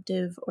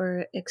consumptive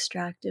or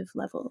extractive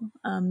level.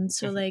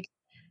 So Mm-hmm. like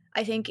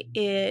I think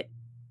it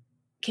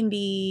can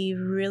be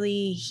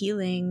really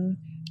healing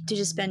to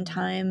just spend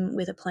time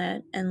with a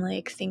plant and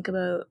like think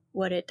about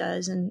what it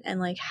does and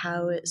like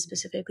how it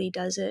specifically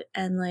does it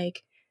and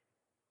like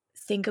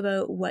think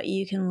about what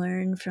you can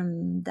learn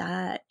from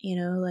that,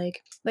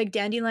 like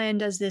dandelion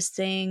does this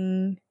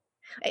thing.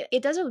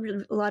 It does a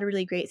lot of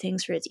really great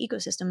things for its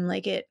ecosystem.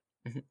 Like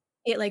Mm-hmm.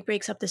 it like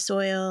breaks up the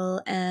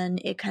soil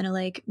and it kind of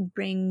like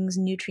brings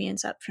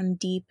nutrients up from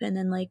deep and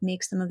then like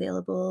makes them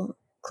available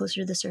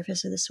closer to the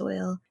surface of the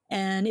soil.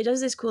 And it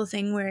does this cool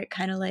thing where it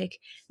kind of like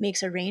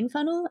makes a rain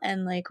funnel,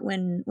 and like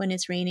when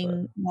it's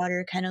raining,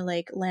 water kind of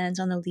like lands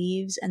on the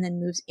leaves and then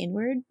moves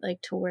inward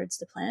like towards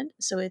the plant.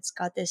 So it's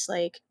got this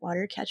like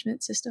water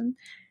catchment system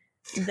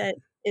that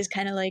is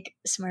kind of like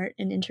smart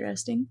and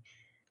interesting.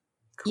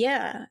 Cool.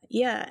 Yeah.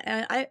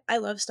 And I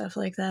love stuff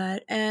like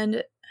that.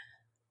 And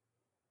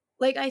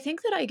like, I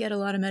think that I get a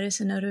lot of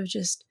medicine out of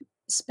just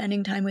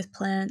spending time with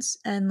plants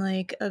and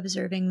like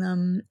observing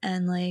them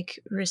and like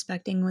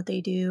respecting what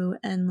they do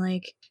and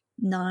like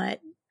not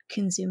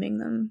consuming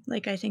them.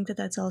 Like, I think that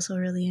that's also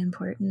really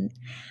important.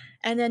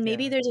 And then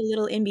maybe Yeah. there's a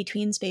little in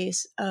between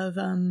space of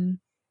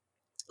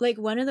like,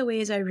 one of the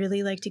ways I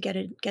really like to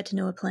get to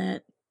know a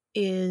plant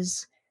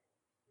is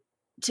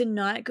to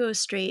not go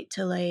straight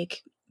to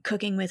like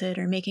cooking with it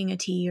or making a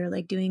tea or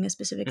like doing a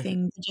specific Mhm.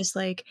 thing, just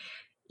like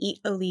eat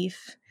a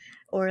leaf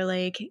or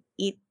like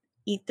eat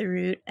the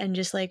root and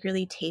just like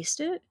really taste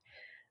it.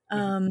 Mhm.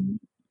 um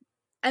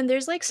and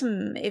there's like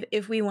some,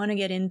 if we want to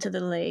get into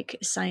the like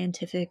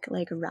scientific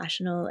like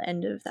rational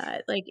end of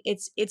that, like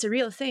it's a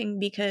real thing,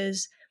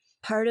 because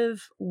part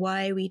of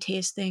why we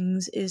taste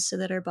things is so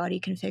that our body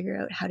can figure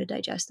out how to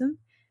digest them.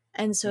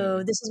 And so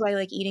Mm. this is why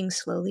like eating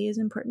slowly is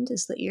important,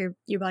 is that your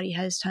body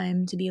has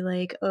time to be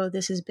like, oh,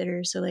 this is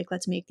bitter, so like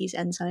let's make these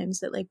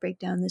enzymes that like break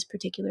down this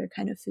particular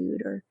kind of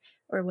food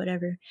or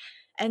whatever.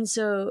 And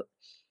so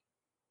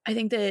I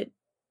think that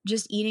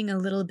just eating a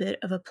little bit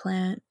of a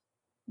plant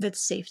that's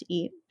safe to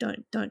eat,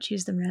 don't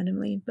choose them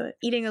randomly, but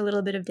eating a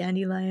little bit of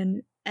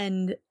dandelion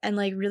and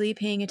like really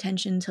paying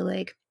attention to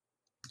like,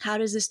 how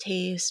does this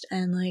taste,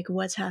 and like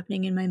what's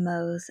happening in my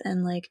mouth,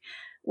 and like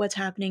what's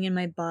happening in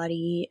my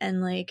body,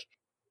 and like,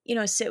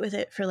 sit with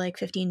it for like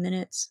 15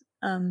 minutes,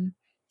 and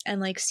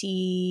like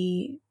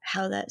see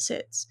how that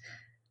sits.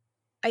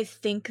 I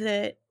think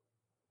that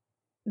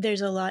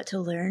there's a lot to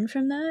learn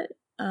from that,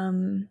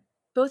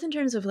 both in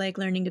terms of like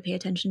learning to pay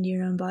attention to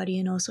your own body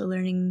and also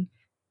learning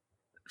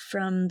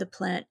from the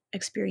plant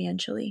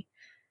experientially.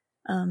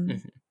 um,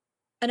 Mhm.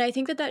 and I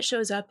think that that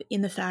shows up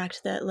in the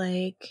fact that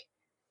like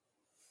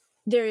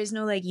there is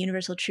no like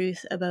universal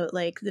truth about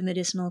like the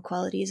medicinal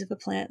qualities of a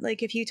plant.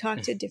 Like, if you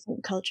talk to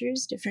different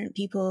cultures, different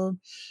people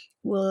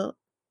will,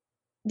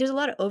 there's a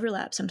lot of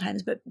overlap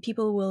sometimes, but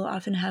people will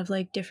often have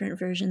like different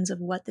versions of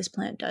what this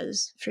plant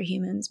does for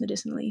humans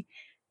medicinally.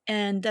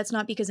 And that's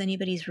not because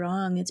anybody's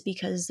wrong, it's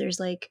because there's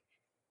like,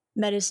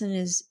 medicine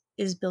is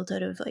built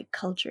out of like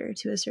culture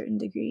to a certain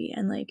degree,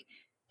 and like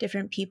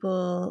different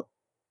people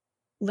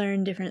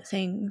learn different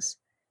things,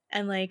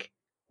 and like,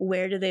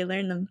 where do they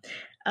learn them?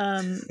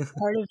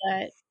 Part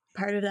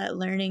of that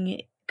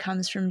learning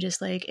comes from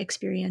just like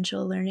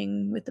experiential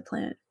learning with the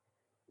plant.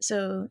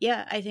 So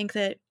yeah, I think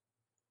that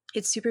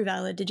it's super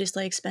valid to just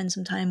like spend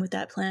some time with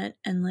that plant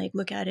and like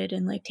look at it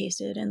and like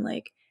taste it and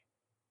like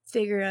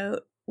figure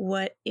out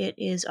what it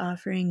is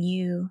offering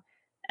you.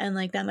 And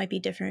like, that might be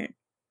different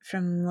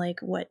from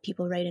like what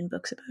people write in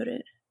books about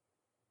it.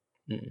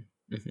 Mm.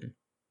 Mhm.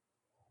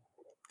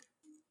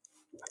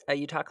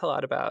 You talk a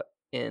lot about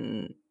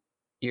in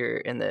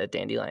in the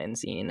Dandelion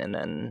zine, and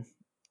then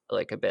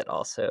like a bit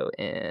also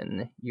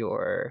in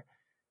your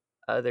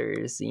other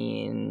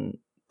zine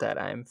that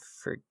I'm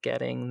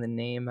forgetting the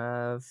name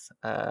of.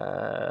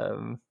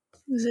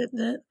 Was it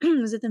the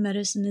was it the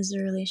medicine is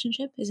the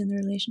relationship is in the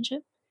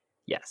relationship?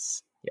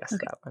 Yes,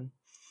 Okay. that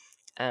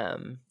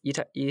one.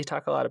 You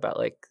talk a lot about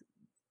like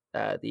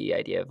the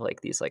idea of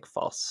like these like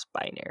false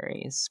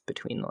binaries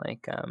between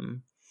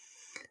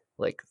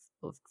like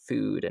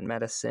food and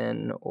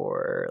medicine,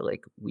 or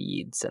like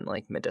weeds and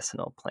like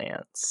medicinal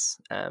plants.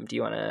 Do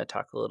you want to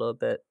talk a little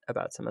bit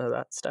about some of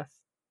that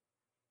stuff?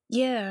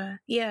 Yeah.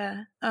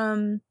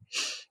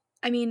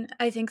 I mean,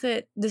 I think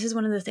that this is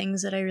one of the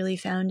things that I really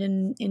found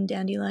in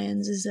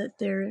Dandelions, is that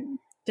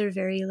they're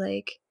very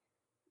like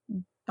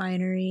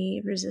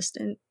binary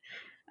resistant.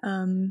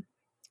 Um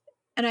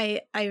and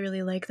I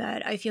really like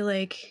that. I feel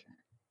like,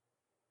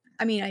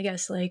 I mean, I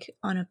guess like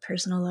on a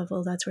personal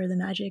level, that's where the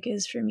magic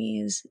is for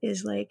me,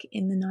 is like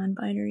in the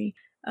non-binary.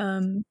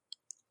 Um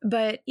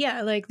but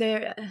yeah, like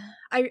there,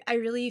 I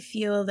really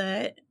feel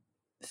that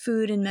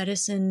food and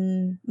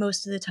medicine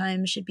most of the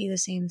time should be the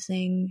same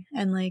thing,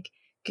 and like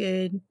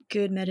good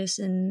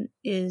medicine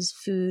is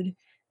food,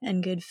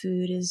 and good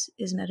food is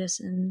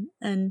medicine.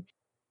 And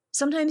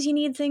sometimes you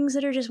need things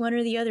that are just one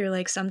or the other.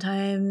 Like,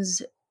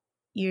 sometimes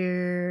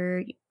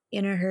you're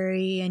in a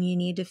hurry and you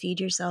need to feed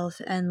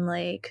yourself, and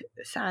like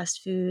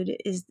fast food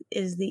is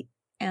the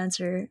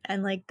answer,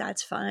 and like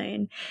that's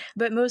fine.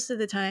 But most of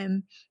the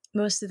time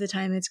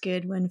it's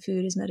good when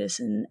food is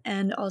medicine.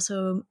 And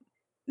also,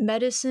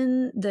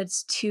 medicine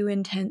that's too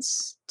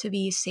intense to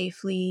be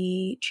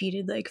safely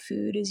treated like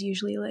food is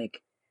usually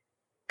like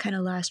kind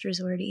of last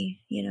resorty,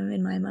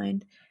 in my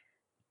mind.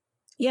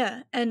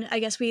 Yeah, and I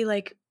guess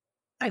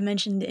I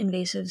mentioned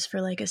invasives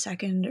for like a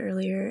second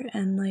earlier,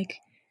 and like,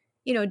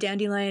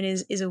 dandelion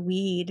is a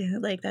weed.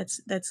 Like,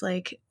 that's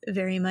like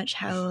very much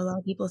how a lot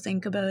of people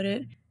think about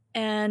it.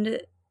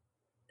 And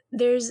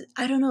there's,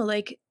 I don't know,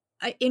 like,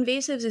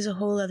 invasives is a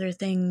whole other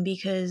thing,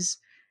 because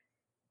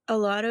a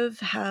lot of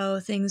how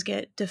things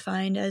get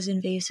defined as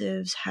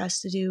invasives has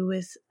to do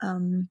with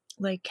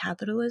like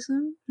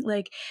capitalism.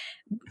 Like,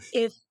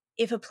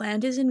 if a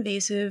plant is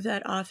invasive,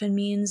 that often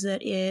means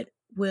that it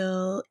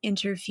will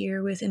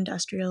interfere with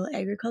industrial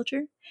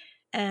agriculture.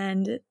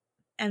 and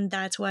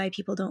that's why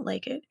people don't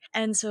like it.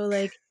 And so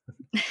like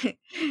and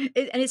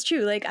it's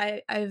true, like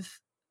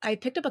I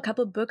picked up a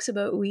couple of books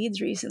about weeds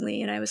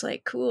recently, and I was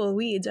like, cool,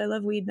 weeds, I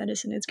love weed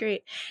medicine, it's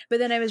great. But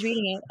then I was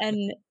reading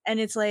it, and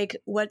it's like,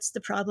 what's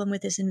the problem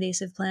with this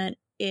invasive plant?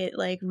 It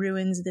like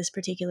ruins this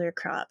particular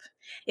crop.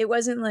 It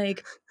wasn't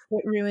like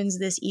it ruins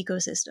this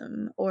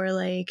ecosystem, or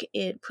like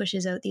it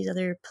pushes out these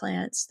other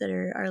plants that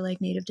are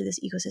like native to this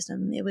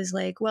ecosystem. It was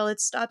like, well,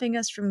 it's stopping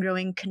us from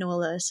growing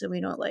canola, so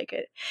we don't like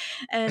it.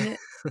 And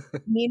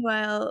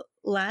meanwhile,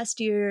 last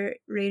year,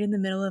 right in the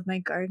middle of my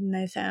garden,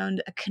 I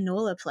found a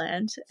canola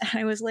plant. And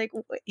I was like,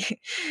 wait.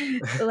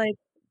 Like,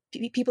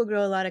 people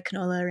grow a lot of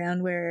canola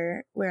around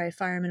where I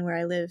farm and where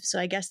I live, so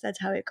I guess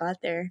that's how it got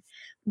there.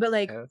 But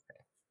like, Okay.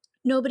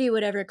 nobody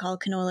would ever call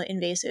canola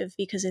invasive,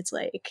 because it's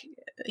like,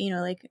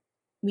 like,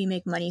 we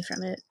make money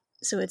from it,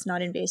 so it's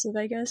not invasive,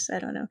 I guess. I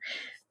don't know.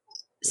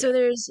 So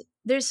Yeah.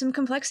 there's some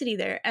complexity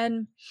there,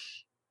 and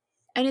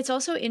it's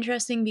also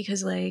interesting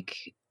because like,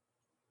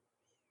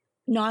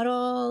 not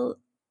all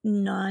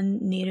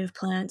non-native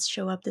plants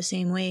show up the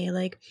same way.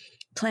 Like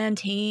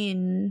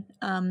plantain,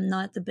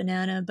 not the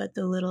banana, but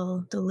the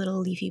little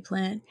leafy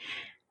plant,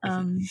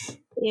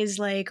 is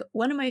like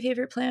one of my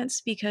favorite plants,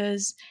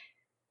 because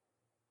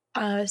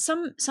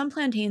some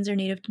plantains are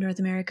native to North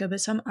America,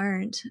 but some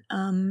aren't.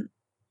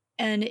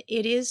 And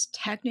it is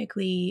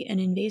technically an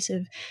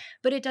invasive,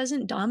 but it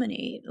doesn't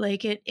dominate.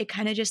 Like it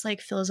kind of just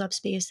like fills up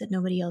space that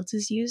nobody else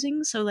is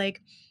using. So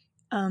like,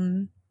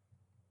 um,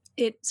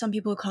 some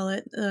people call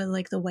it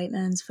like the white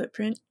man's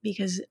footprint,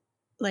 because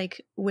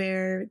like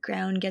where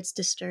ground gets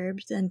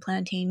disturbed, then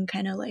plantain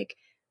kind of like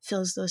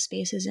fills those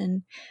spaces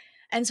in.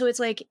 And so it's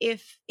like,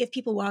 if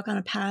people walk on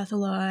a path a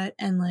lot,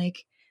 and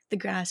like the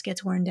grass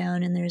gets worn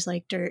down and there's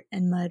like dirt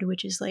and mud,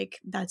 which is like,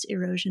 that's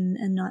erosion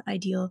and not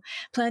ideal,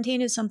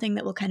 plantain is something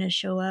that will kind of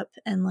show up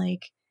and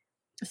like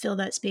fill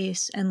that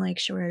space and like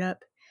shore it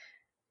up.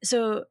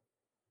 So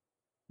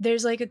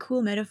there's like a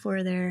cool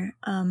metaphor there,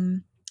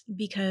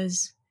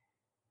 because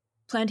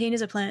plantain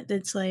is a plant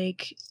that's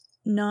like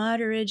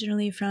not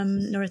originally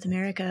from North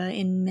America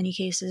in many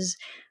cases,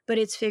 but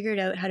it's figured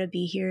out how to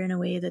be here in a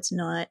way that's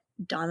not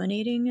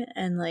dominating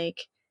and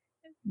like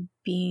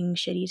being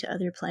shitty to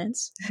other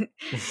plants.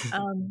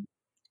 um,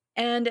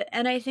 and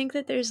I think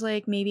that there's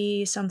like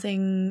maybe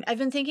something, I've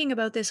been thinking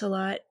about this a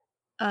lot,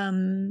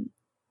 um,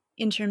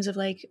 in terms of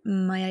like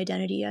my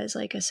identity as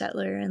like a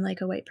settler and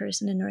like a white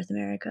person in North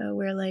America,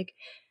 where like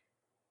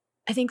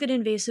I think that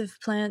invasive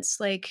plants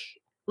like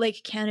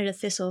Canada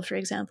thistle, for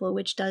example,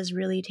 which does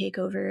really take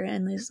over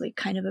and is like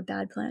kind of a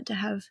bad plant to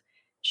have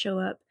show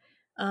up.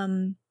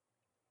 Um,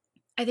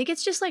 I think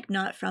it's just like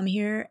not from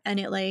here, and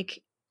it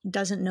like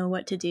doesn't know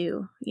what to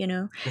do,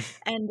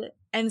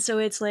 and so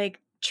it's like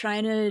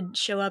trying to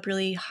show up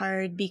really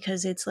hard,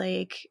 because it's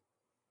like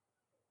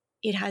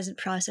it hasn't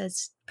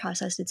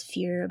processed its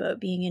fear about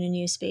being in a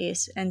new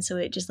space, and so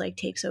it just like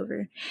takes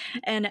over.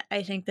 And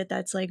I think that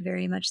that's like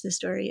very much the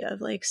story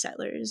of like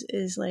settlers,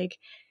 is like,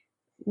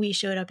 we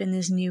showed up in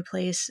this new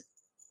place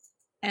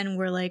and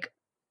we're like,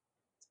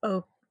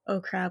 oh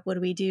crap, what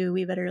do we do?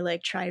 We better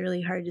like try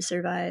really hard to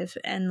survive,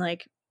 and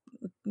like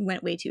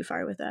went way too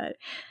far with that.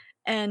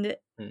 And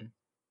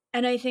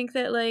and I think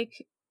that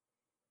like,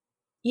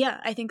 yeah,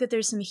 I think that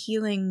there's some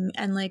healing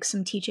and like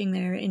some teaching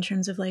there, in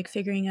terms of like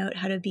figuring out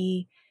how to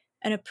be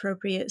an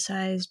appropriate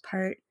sized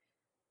part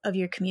of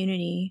your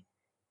community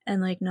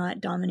and like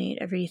not dominate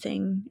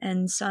everything.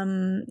 And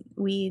some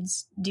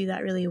weeds do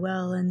that really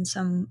well, and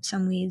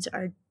some weeds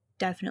are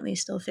definitely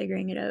still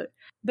figuring it out.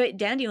 But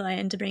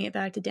dandelion, to bring it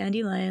back to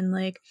dandelion,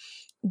 like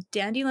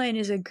dandelion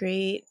is a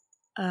great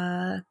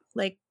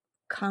like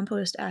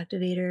compost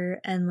activator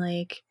and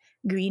like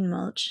green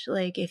mulch.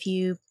 Like if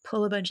you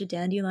pull a bunch of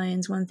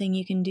dandelions, one thing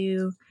you can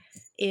do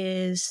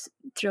is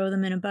throw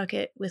them in a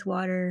bucket with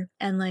water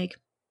and like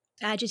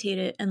agitate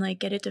it and like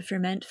get it to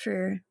ferment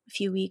for a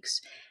few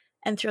weeks,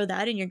 and throw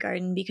that in your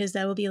garden, because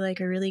that will be like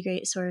a really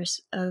great source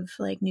of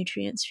like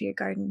nutrients for your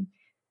garden.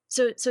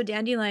 So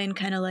dandelion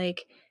kind of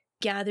like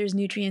gathers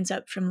nutrients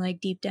up from like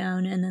deep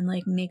down, and then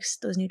like makes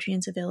those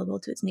nutrients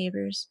available to its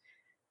neighbors.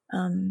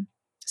 Um,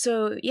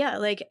 so yeah,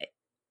 like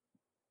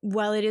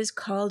while it is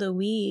called a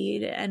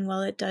weed, and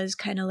while it does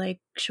kind of like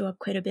show up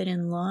quite a bit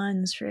in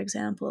lawns, for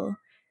example,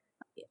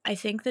 I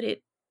think that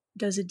it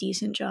does a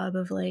decent job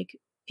of like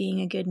being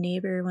a good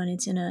neighbor when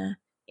it's in an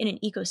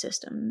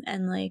ecosystem,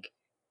 and like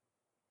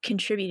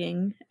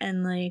contributing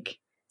and like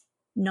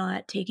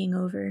not taking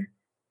over.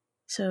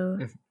 So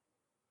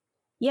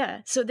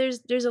yeah, so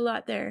there's a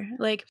lot there.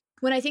 Like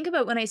when I think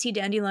about when I see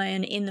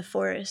dandelion in the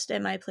forest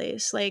at my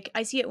place, like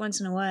I see it once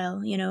in a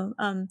while,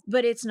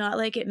 but it's not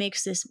like it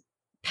makes this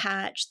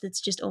patch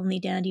that's just only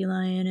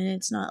dandelion, and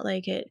it's not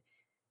like it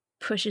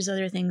pushes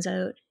other things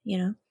out.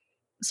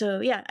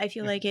 So yeah, I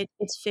feel like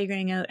it's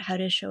figuring out how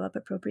to show up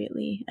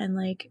appropriately, and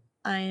like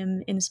I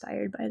am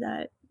inspired by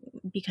that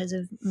because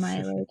of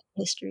my like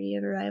history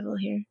of arrival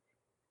here.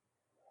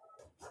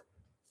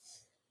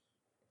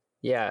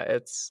 Yeah,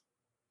 it's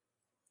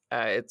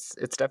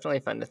definitely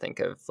fun to think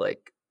of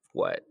like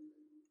what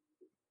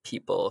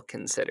people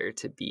consider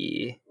to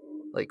be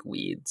like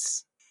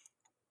weeds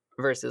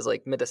versus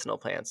like medicinal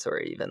plants, or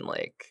even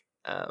like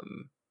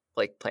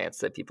plants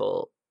that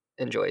people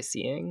enjoy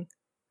seeing.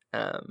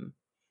 Like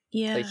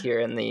Yeah. here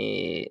in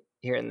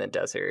the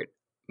desert,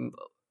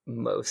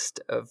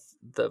 most of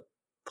the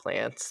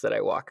plants that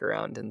I walk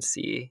around and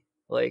see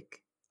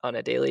like on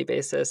a daily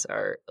basis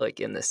are like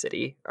in the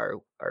city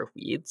are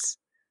weeds.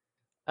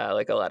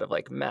 Like a lot of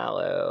like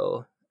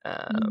mallow,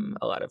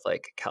 a lot of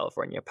like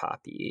California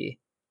poppy,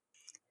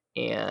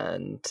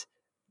 and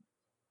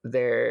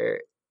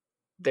there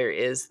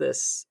there's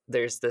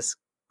this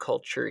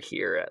culture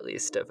here, at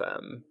least, of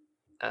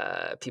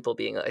people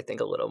being, I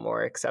think, a little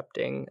more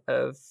accepting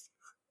of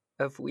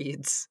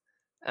weeds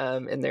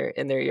in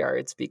their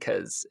yards,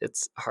 because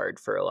it's hard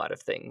for a lot of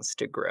things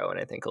to grow,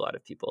 and I think a lot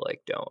of people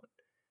like don't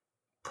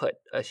put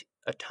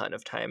a ton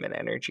of time and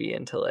energy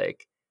into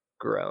like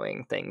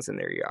growing things in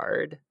their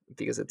yard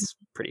because it's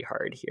pretty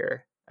hard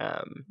here.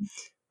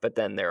 But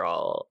then there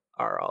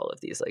are all of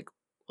these like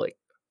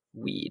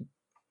weed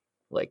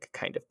like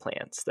kind of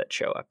plants that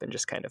show up and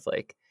just kind of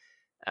like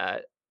uh,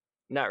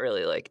 not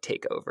really like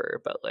take over,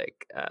 but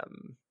like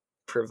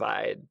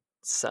provide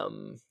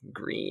some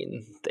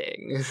green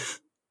thing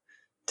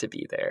to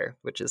be there,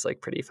 which is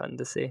like pretty fun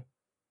to see.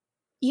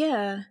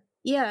 Yeah.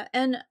 Yeah.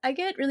 And I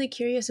get really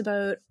curious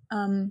about,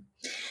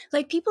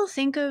 like, people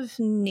think of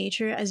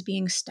nature as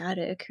being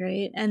static,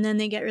 right? And then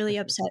they get really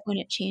upset when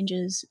it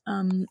changes.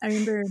 I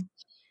remember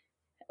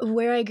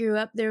where I grew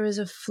up, there was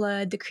a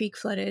flood. The creek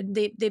flooded.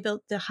 They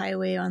built the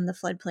highway on the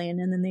floodplain,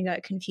 and then they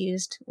got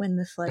confused when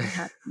the flood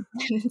happened.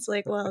 And it's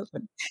like, well,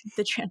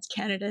 the Trans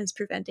Canada is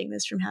preventing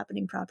this from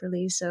happening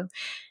properly, so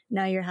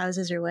now your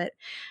houses are wet.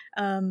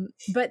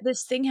 But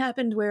this thing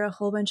happened where a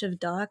whole bunch of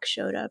dock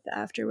showed up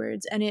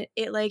afterwards, and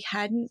it like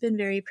hadn't been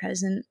very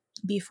present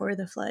before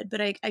the flood.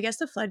 But I guess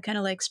the flood kind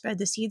of like spread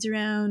the seeds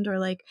around, or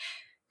like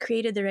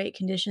created the right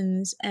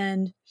conditions,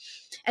 and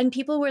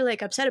people were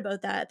like upset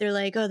about that. They're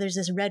like, oh, there's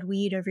this red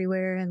weed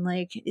everywhere, and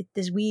like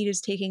this weed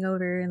is taking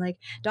over, and like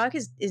dock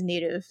is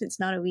native, it's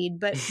not a weed,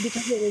 but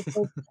because it was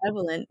so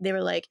prevalent, they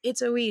were like,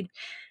 it's a weed.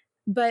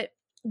 But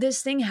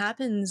this thing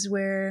happens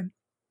where,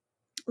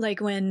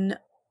 like, when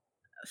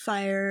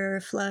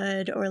fire,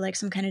 flood, or like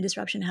some kind of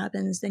disruption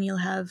happens, then you'll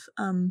have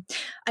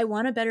I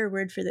want a better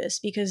word for this,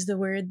 because the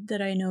word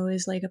that I know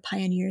is like a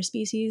pioneer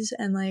species,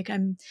 and like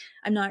I'm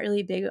not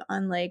really big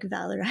on like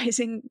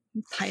valorizing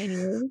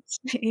pioneers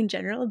in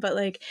general, but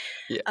like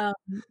Yeah.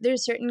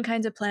 there's certain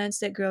kinds of plants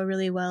that grow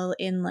really well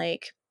in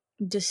like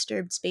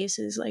disturbed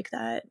spaces like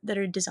that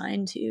are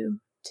designed to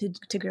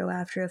grow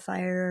after a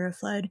fire or a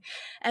flood,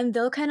 and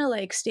they'll kind of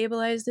like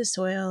stabilize the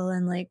soil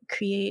and like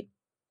create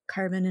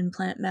carbon and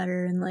plant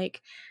matter, and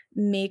like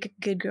make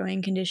good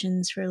growing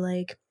conditions for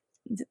like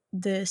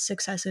the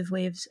successive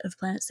waves of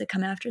plants that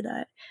come after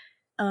that.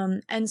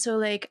 And so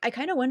like I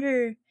kind of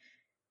wonder,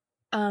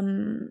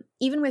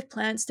 even with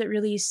plants that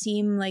really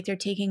seem like they're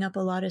taking up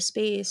a lot of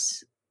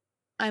space,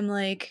 I'm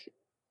like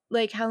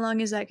how long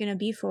is that going to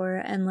be for,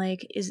 and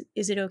like is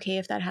it okay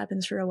if that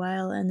happens for a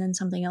while and then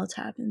something else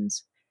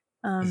happens?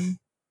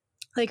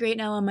 Like right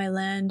now on my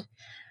land,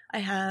 I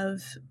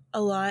have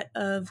a lot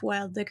of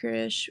wild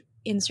licorice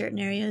in certain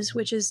areas,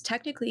 which is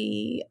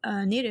technically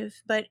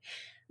native, but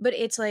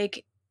it's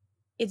like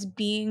it's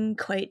being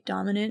quite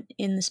dominant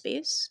in the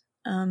space.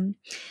 And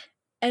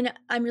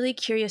I'm really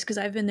curious because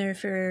I've been there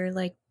for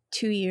like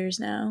 2 years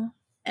now,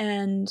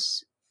 and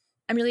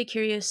I'm really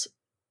curious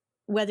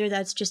whether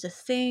that's just a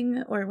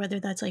thing or whether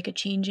that's like a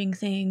changing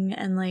thing,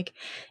 and like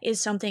is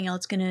something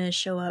else going to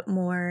show up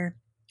more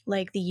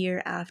like the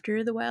year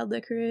after the wild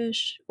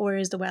licorice, or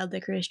is the wild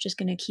licorice just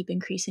going to keep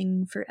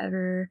increasing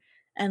forever,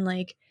 and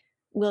like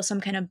will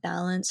some kind of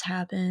balance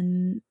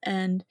happen?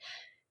 And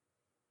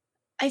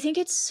I think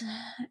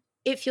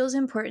it feels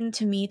important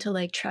to me to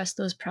like trust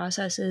those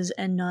processes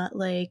and not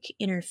like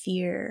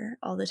interfere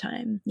all the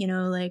time,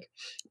 like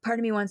part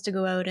of me wants to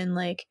go out and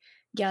like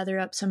gather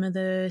up some of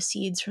the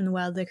seeds from the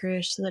wild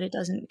licorice so that it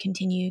doesn't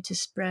continue to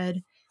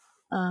spread.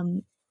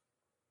 um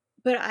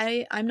but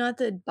I'm not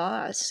the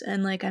boss,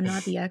 and like I'm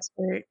not the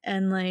expert,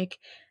 and like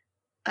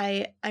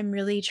I'm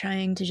really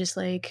trying to just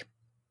like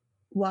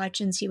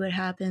watch and see what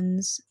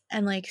happens,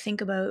 and like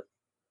think about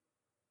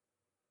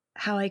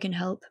how I can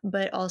help,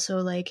 but also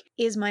like,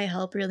 is my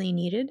help really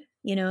needed?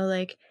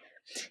 Like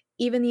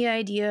even the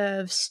idea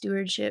of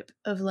stewardship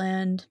of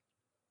land,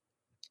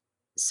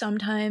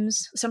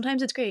 sometimes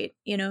it's great,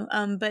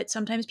 but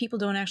sometimes people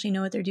don't actually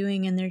know what they're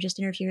doing, and they're just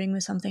interfering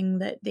with something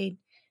that they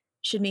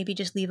should maybe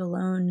just leave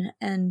alone.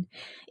 And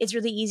it's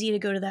really easy to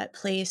go to that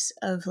place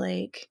of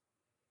like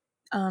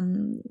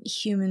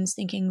humans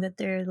thinking that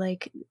they're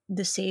like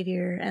the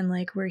savior, and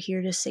like we're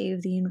here to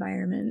save the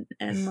environment,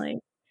 and like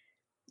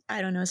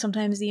I don't know,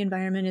 sometimes the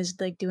environment is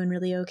like doing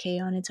really okay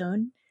on its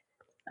own.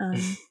 um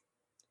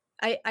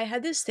I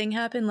had this thing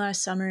happen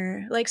last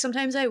summer. Like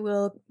sometimes I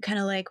will kind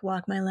of like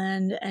walk my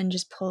land and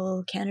just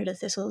pull Canada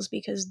thistles,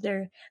 because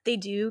they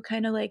do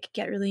kind of like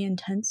get really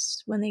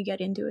intense when they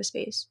get into a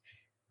space.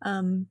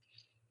 Um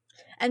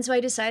And so I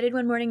decided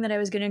one morning that I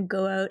was going to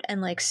go out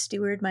and like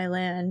steward my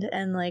land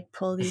and like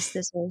pull these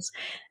thistles.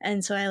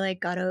 And so I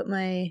like got out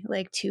my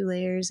like 2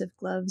 layers of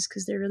gloves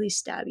because they're really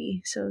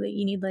stabby. So that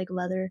you need like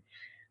leather.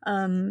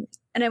 And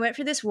I went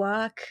for this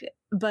walk,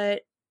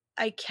 but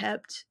I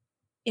kept,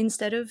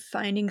 instead of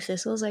finding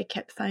thistles, I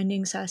kept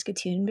finding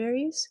Saskatoon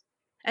berries.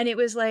 And it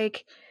was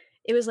like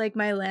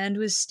my land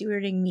was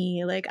stewarding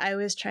me. Like I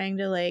was trying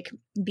to like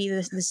be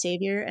the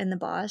savior and the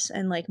boss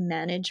and like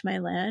manage my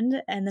land.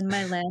 And then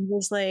my land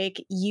was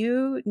like,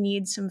 you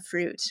need some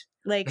fruit.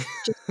 Like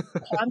just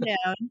calm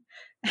down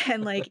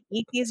and like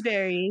eat these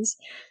berries,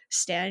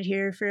 stand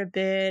here for a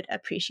bit,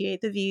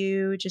 appreciate the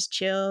view, just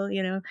chill,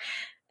 you know?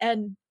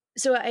 And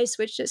so I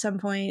switched at some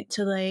point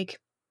to like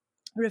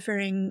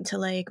referring to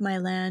like my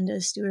land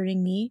as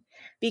stewarding me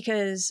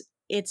because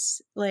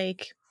it's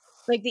like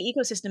the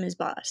ecosystem is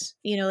boss,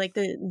 you know, like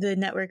the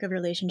network of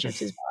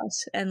relationships is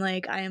boss, and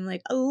like I am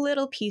like a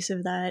little piece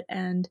of that,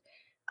 and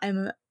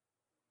I'm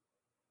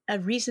a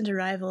recent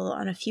arrival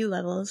on a few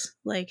levels,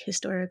 like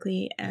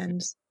historically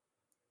and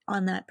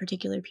on that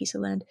particular piece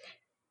of land.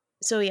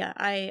 So yeah,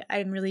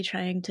 I'm really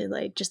trying to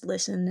like just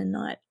listen and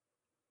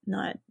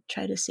not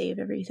try to save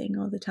everything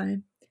all the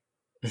time.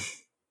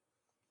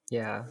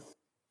 Yeah.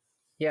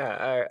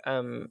 Yeah.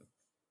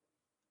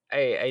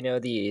 I know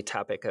the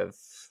topic of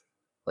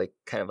like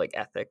kind of like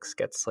ethics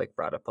gets like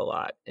brought up a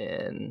lot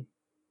in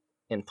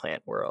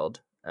plant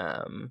world.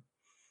 And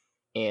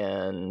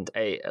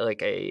I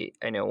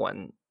know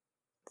one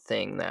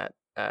thing that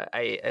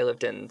I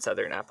lived in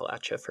Southern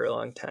Appalachia for a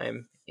long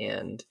time,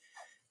 and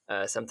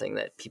something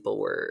that people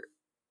were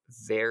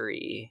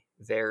very,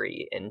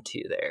 very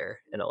into there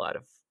in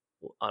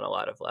on a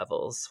lot of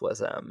levels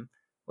was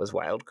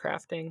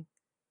wildcrafting.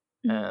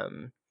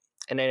 Mm.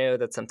 And I know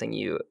that's something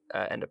you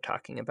end up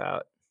talking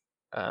about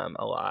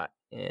a lot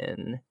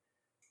in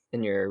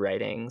your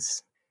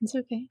writings. It's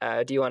okay.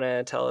 Do you want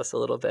to tell us a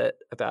little bit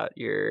about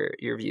your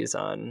views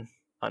on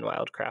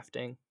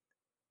wildcrafting?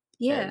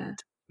 Yeah.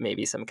 And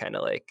maybe some kind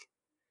of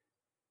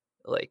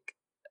like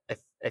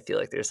I feel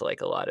like there's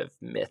like a lot of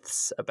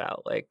myths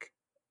about like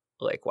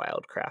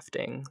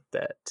wildcrafting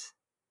that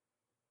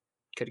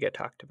could get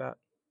talked about.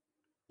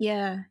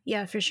 Yeah,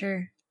 for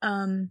sure.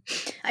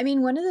 I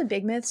mean, one of the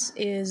big myths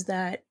is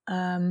that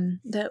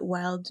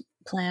wild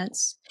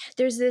plants.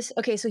 There's this.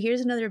 Okay, so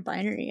here's another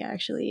binary.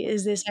 Actually,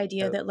 is this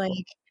idea Oh. that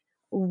like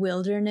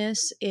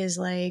wilderness is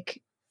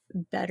like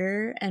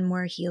better and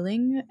more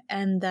healing,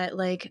 and that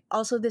like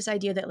also this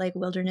idea that like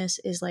wilderness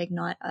is like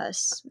not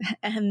us,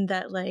 and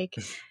that like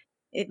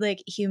it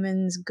like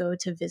humans go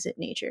to visit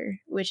nature,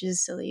 which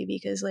is silly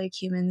because like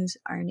humans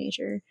are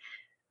nature.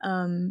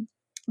 Um,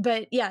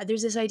 but yeah,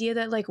 there's this idea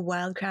that like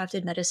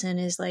wildcrafted medicine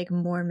is like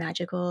more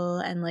magical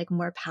and like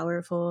more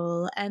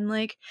powerful, and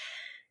like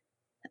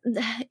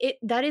it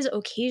that is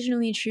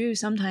occasionally true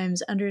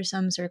sometimes under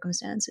some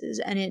circumstances,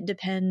 and it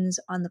depends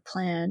on the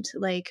plant.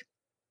 Like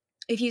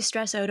if you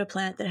stress out a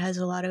plant that has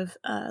a lot of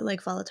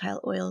like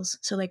volatile oils,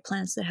 so like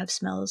plants that have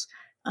smells,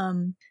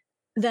 um,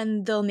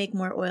 then they'll make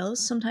more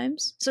oils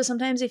sometimes. So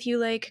sometimes if you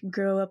like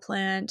grow a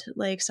plant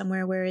like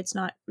somewhere where it's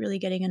not really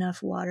getting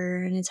enough water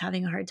and it's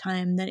having a hard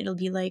time, then it'll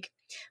be like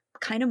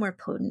kind of more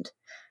potent.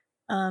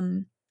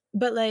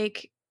 But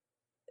like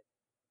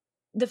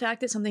the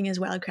fact that something is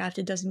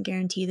wildcrafted doesn't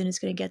guarantee that it's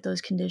going to get those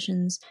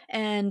conditions.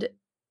 And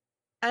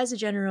as a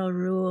general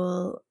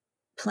rule,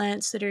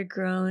 plants that are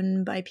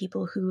grown by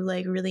people who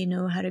like really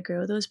know how to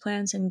grow those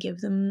plants and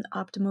give them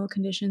optimal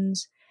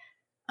conditions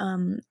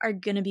are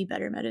going to be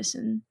better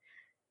medicine.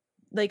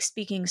 Like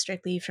speaking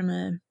strictly from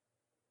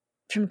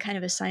kind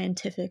of a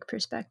scientific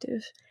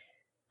perspective.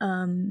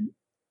 And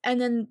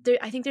then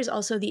I think there's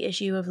also the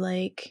issue of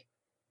like,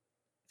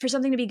 for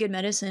something to be good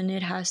medicine,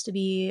 it has to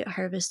be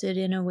harvested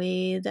in a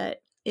way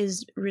that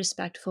is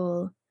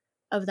respectful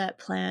of that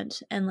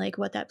plant and like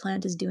what that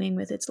plant is doing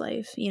with its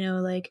life. You know,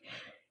 like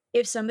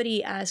if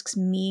somebody asks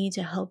me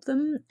to help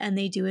them and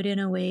they do it in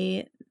a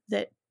way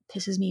that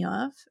pisses me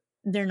off,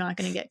 they're not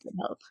going to get good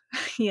help,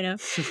 you know?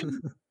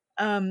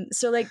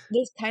 So like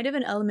there's kind of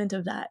an element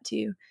of that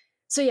too.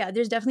 So yeah,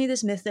 there's definitely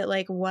this myth that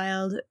like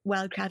wild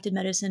crafted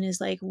medicine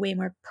is like way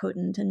more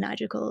potent and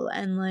magical,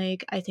 and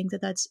like I think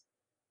that that's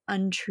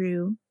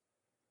untrue.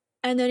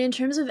 And then in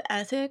terms of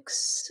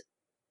ethics,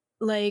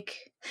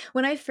 like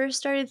when I first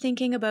started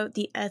thinking about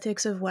the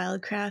ethics of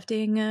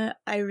wildcrafting,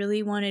 I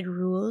really wanted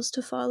rules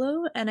to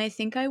follow, and I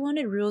think I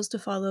wanted rules to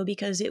follow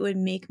because it would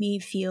make me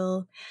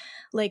feel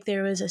like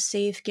there was a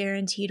safe,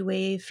 guaranteed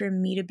way for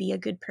me to be a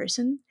good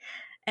person.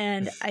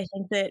 And I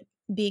think that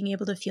being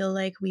able to feel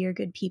like we are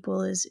good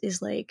people is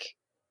like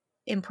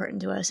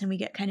important to us, and we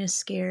get kind of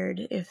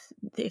scared if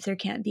there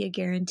can't be a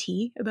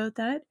guarantee about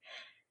that.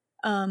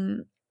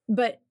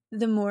 But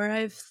the more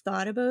I've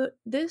thought about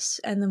this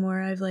and the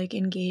more I've like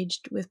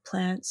engaged with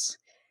plants,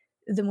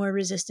 the more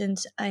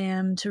resistant I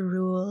am to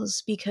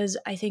rules, because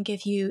I think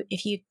if you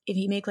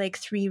make like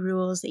 3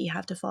 rules that you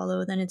have to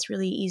follow, then it's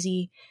really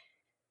easy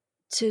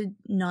to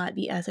not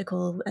be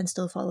ethical and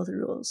still follow the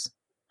rules.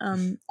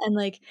 And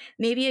like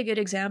maybe a good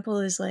example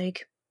is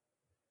like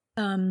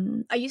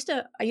I used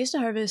to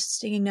harvest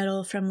stinging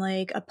nettle from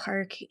like a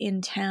park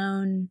in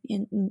town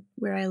in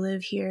where I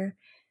live here,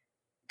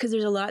 because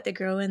there's a lot that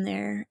grow in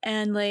there.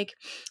 And like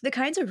the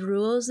kinds of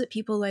rules that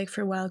people like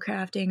for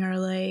wildcrafting are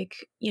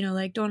like, you know,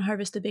 like don't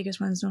harvest the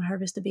biggest ones, don't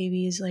harvest the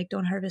babies, like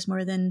don't harvest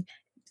more than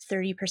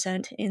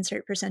 30%,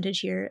 insert percentage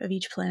here, of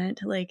each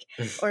plant, like,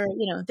 or,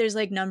 you know, there's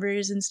like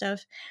numbers and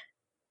stuff.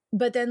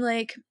 But then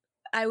like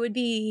I would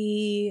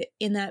be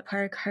in that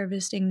park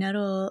harvesting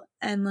nettle,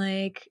 and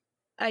like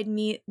I'd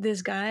meet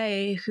this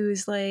guy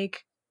who's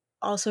like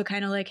also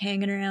kind of like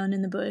hanging around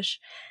in the bush,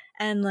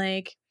 and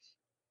like,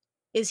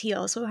 is he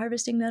also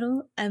harvesting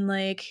nettle? And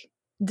like,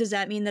 does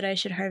that mean that I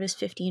should harvest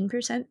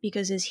 15%?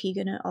 Because is he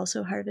gonna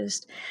also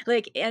harvest?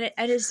 Like, and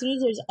as soon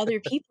as there's other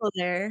people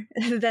there,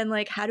 then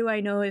like, how do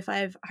I know if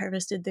I've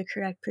harvested the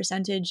correct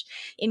percentage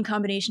in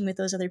combination with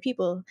those other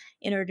people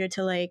in order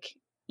to like,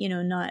 you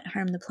know, not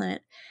harm the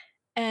plant?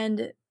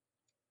 And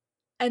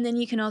then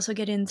you can also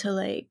get into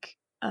like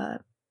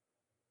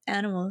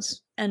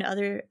animals and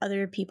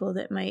other people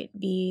that might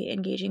be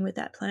engaging with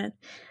that plant.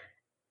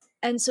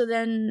 And so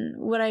then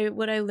what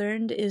I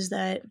learned is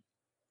that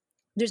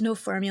there's no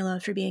formula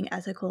for being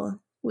ethical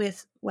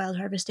with wild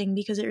harvesting,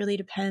 because it really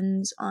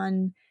depends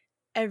on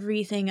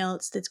everything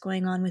else that's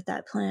going on with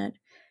that plant.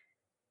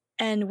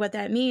 And what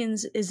that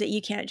means is that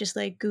you can't just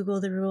like Google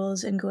the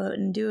rules and go out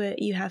and do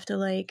it. You have to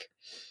like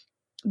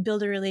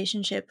build a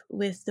relationship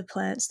with the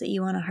plants that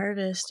you want to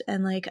harvest,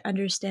 and like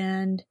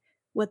understand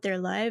what their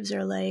lives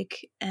are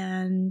like,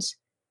 and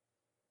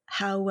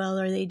how well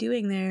are they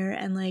doing there,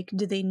 and like,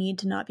 do they need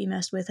to not be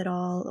messed with at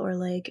all, or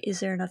like, is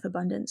there enough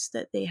abundance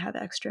that they have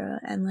extra,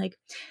 and like,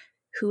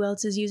 who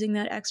else is using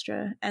that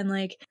extra, and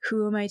like,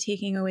 who am I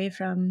taking away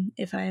from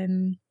if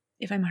I'm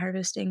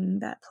harvesting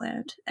that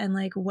plant, and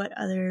like, what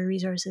other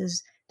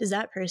resources does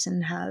that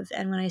person have?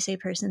 And when I say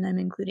person, I'm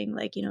including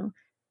like, you know,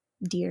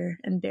 deer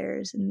and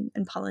bears and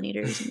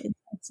pollinators and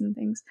insects and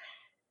things.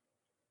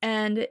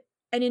 And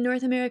in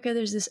North America,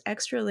 there's this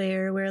extra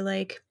layer where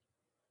like,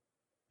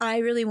 I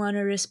really want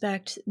to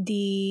respect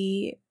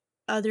the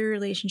other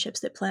relationships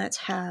that plants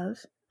have,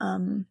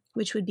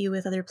 which would be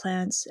with other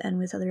plants and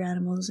with other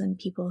animals and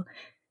people.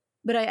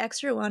 But I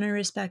extra want to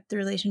respect the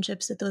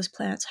relationships that those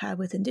plants have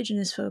with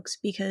Indigenous folks,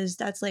 because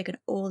that's like an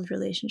old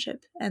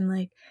relationship. And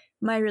like,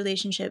 my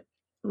relationship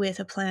with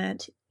a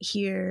plant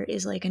here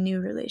is like a new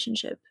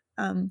relationship.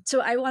 So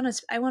I want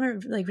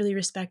to like really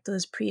respect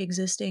those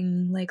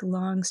pre-existing, like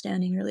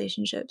long-standing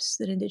relationships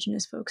that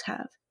Indigenous folks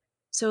have.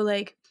 So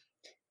like,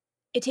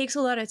 it takes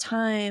a lot of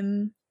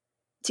time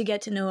to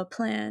get to know a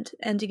plant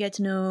and to get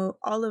to know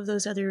all of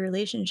those other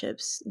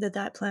relationships that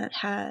that plant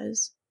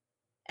has.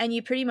 And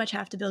you pretty much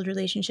have to build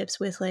relationships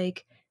with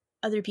like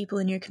other people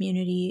in your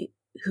community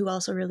who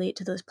also relate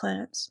to those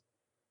plants.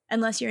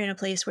 Unless you're in a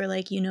place where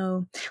like, you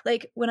know,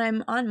 like when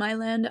I'm on my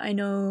land, I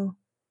know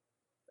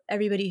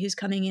everybody who's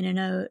coming in and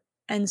out.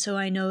 And so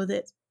I know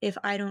that if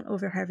I don't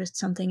overharvest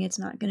something, it's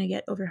not going to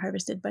get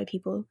overharvested by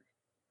people.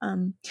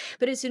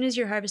 But as soon as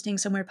you're harvesting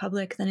somewhere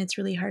public, then it's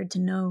really hard to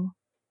know,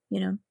 you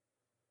know?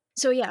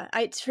 So yeah,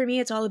 for me,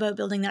 it's all about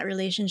building that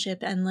relationship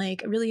and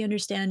like really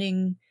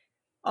understanding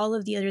all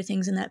of the other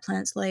things in that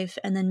plant's life,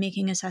 and then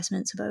making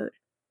assessments about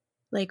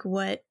like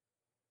what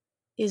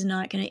is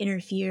not going to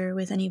interfere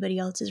with anybody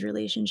else's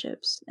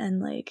relationships,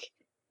 and like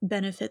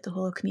benefit the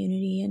whole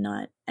community,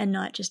 and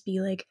not just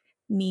be like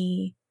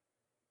me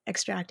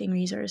extracting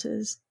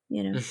resources,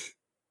 you know?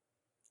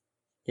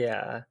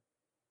 Yeah.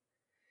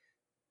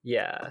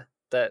 Yeah.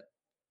 That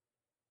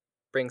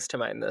brings to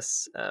mind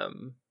this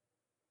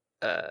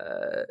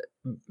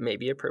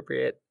maybe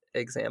appropriate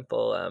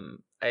example.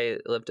 I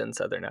lived in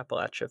Southern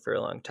Appalachia for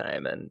a long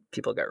time, and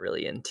people got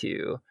really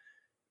into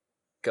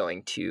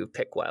going to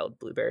pick wild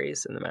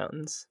blueberries in the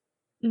mountains.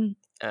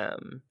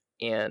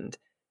 And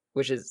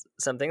which is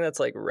something that's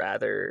like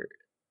rather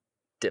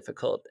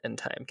difficult and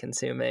time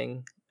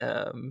consuming.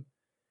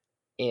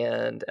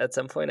 And at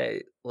some point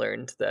I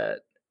learned that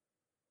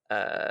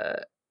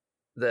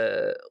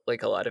the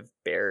like a lot of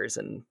bears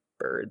and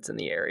birds in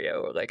the area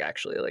were like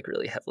actually like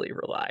really heavily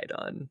relied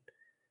on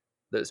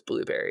those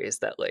blueberries,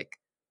 that like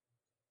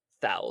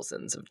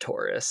thousands of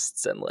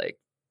tourists and like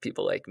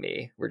people like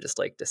me were just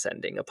like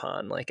descending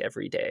upon like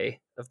every day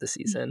of the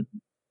season.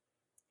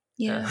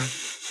 Yeah.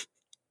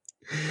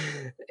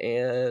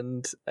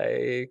 And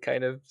I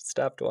kind of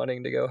stopped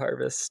wanting to go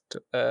harvest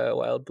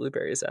wild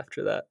blueberries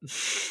after that.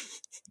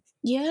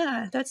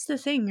 Yeah, that's the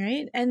thing,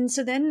 right? And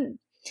so then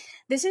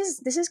this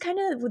is kind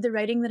of the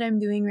writing that I'm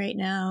doing right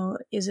now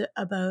is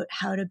about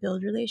how to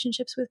build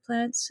relationships with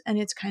plants, and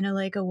it's kind of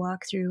like a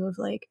walkthrough of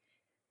like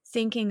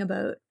thinking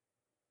about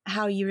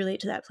how you relate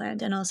to that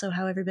plant and also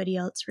how everybody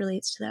else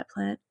relates to that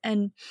plant.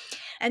 And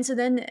so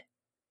then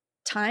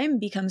time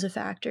becomes a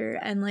factor,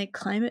 and like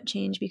climate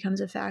change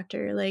becomes a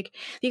factor, like,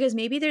 because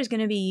maybe there's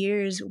going to be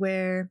years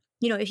where,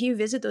 you know, if you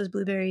visit those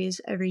blueberries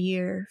every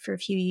year for a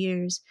few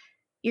years,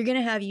 you're going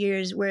to have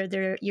years where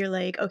you're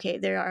like, okay,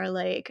 there are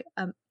like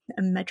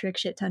a metric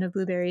shit ton of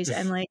blueberries,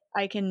 and like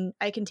I can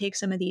take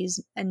some of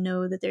these and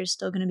know that there's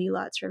still going to be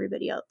lots for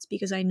everybody else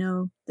because I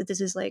know that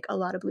this is like a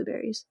lot of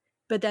blueberries.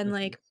 But then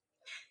like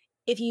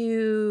if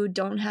you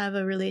don't have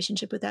a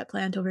relationship with that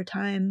plant over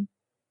time,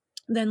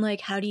 then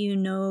like how do you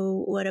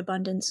know what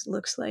abundance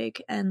looks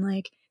like? And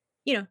like,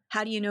 you know,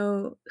 how do you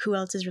know who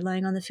else is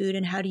relying on the food,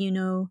 and how do you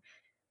know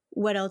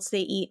what else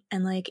they eat,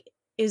 and like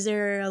is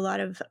there a lot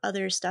of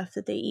other stuff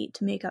that they eat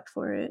to make up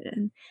for it?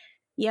 And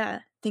yeah,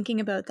 thinking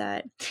about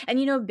that. And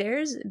you know,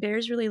 bears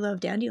really love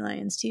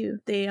dandelions too.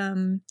 They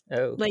Oh,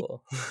 like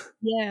cool.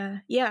 yeah,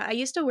 I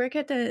used to work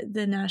at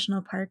the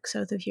national park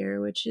south of here,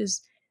 which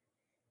is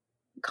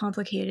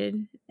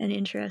complicated and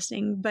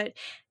interesting, but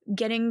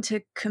getting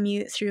to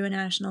commute through a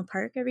national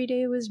park every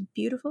day was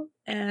beautiful.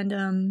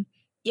 And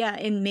yeah,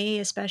 in May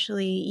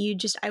especially,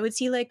 I would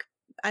see like,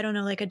 I don't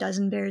know, like a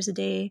dozen bears a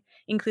day,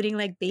 including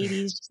like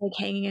babies just like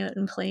hanging out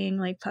and playing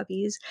like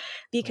puppies, Oh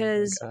my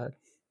because God.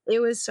 it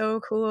was so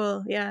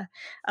cool. Yeah.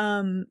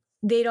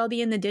 They'd all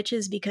be in the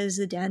ditches because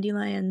the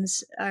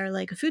dandelions are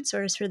like a food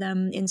source for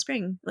them in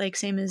spring, like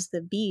same as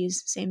the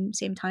bees, same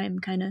time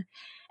kind of.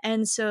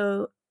 And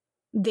so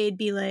they'd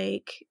be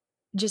like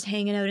just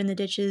hanging out in the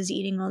ditches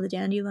eating all the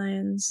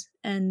dandelions,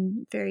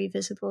 and very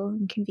visible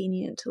and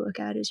convenient to look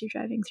at as you're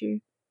driving through.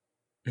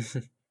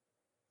 Yeah.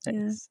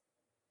 Nice.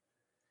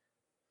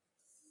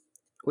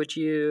 Would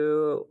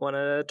you want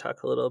to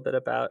talk a little bit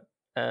about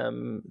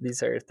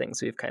these are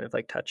things we've kind of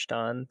like touched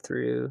on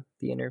through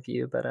the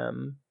interview, but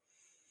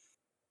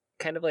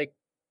kind of like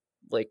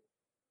like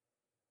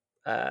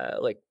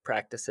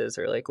practices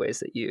or like ways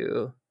that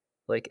you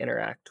like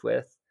interact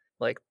with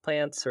like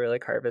plants or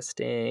like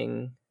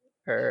harvesting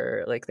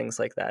or like things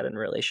like that in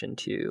relation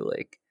to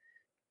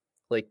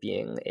like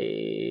being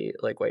a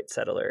like white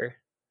settler,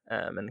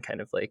 and kind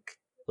of like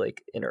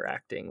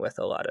interacting with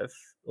a lot of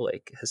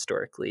like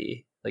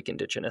historically like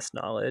indigenous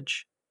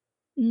knowledge.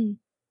 Mm.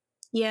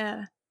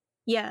 Yeah.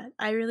 Yeah.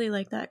 I really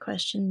like that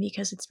question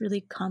because it's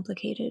really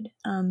complicated.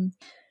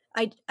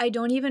 I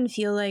don't even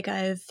feel like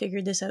I've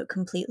figured this out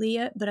completely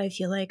yet, but I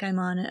feel like I'm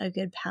on a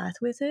good path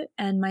with it.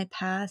 And my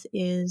path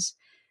is,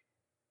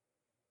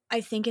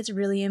 I think it's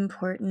really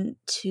important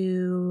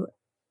to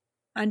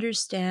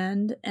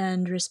understand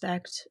and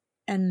respect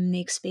and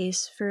make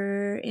space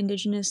for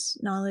Indigenous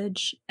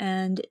knowledge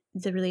and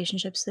the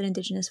relationships that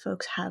Indigenous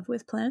folks have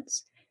with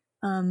plants.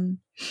 Um,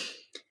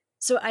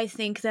 so I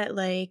think that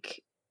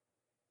like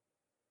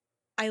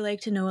I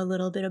like to know a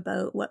little bit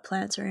about what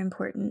plants are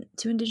important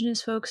to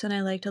Indigenous folks, and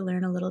I like to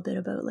learn a little bit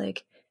about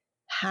like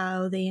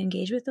how they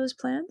engage with those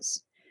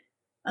plants,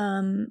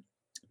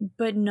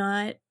 but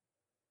not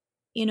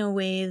in a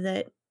way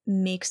that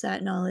makes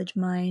that knowledge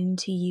mine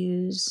to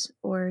use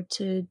or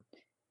to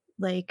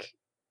like,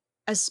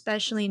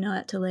 especially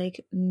not to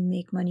like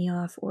make money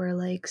off or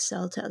like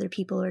sell to other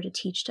people or to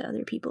teach to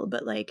other people,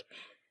 but like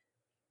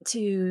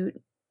to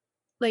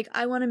like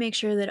I want to make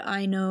sure that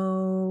I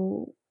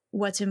know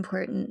what's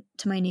important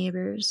to my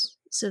neighbors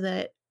so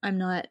that I'm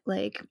not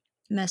like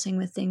messing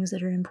with things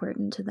that are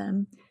important to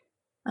them.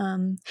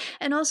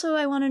 And also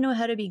I want to know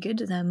how to be good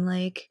to them.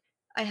 Like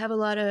I have a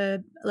lot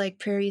of like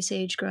prairie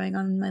sage growing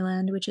on my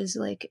land, which is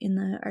like in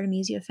the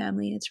Artemisia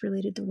family. It's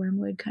related to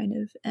wormwood kind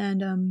of.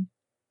 And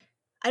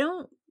I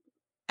don't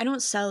I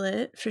don't sell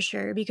it for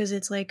sure because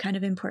it's like kind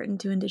of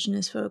important to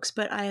Indigenous folks,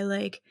 but I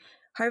like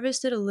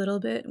harvest it a little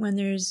bit when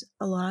there's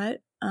a lot.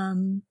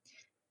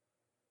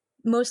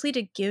 Mostly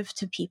to give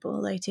to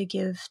people, like to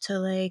give to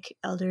like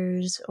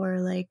elders or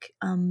like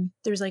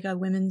there's like a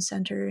women's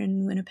center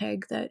in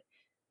Winnipeg that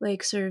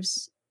like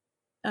serves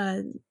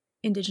uh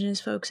Indigenous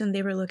folks, and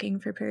they were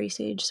looking for prairie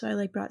sage, so I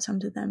like brought some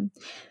to them.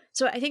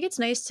 So I think it's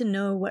nice to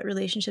know what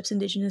relationships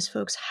Indigenous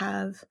folks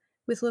have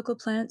with local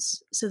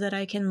plants so that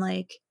I can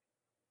like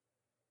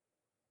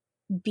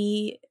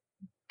be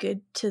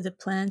good to the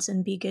plants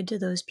and be good to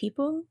those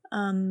people,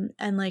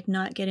 and like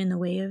not get in the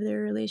way of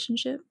their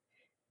relationship.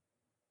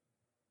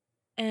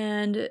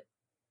 And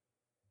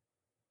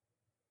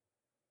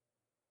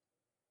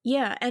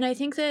yeah, and I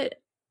think that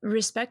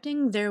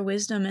respecting their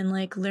wisdom and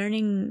like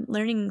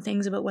learning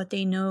things about what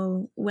they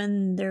know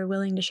when they're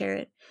willing to share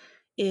it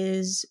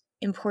is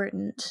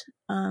important.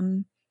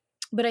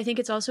 But I think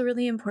it's also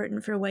really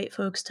important for white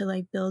folks to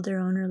like build their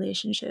own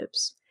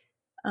relationships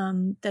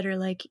that are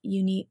like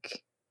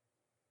unique.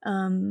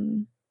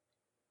 And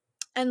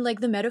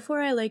like the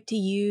metaphor I like to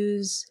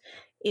use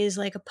is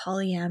like a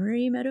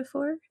polyamory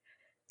metaphor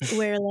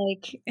where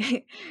like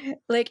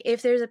like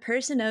if there's a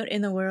person out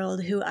in the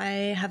world who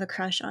I have a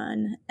crush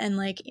on, and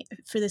like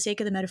for the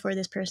sake of the metaphor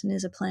this person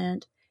is a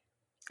plant,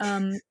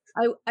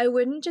 I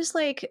wouldn't just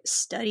like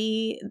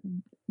study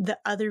the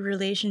other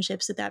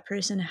relationships that that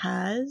person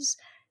has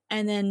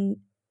and then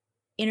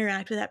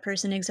interact with that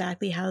person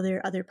exactly how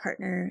their other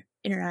partner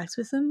interacts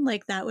with them.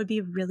 Like that would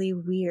be really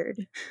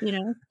weird, you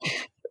know.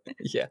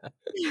 Yeah.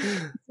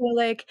 So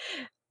like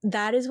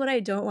that is what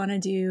I don't want to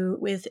do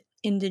with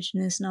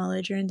Indigenous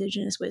knowledge or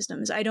Indigenous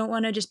wisdoms. I don't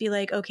want to just be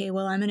like, okay,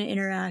 well, I'm going to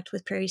interact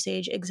with prairie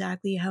sage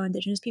exactly how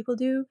Indigenous people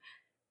do,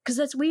 because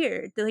that's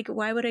weird. Like,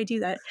 why would I do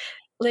that?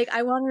 Like,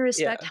 I want to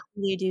respect Yeah.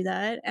 how they do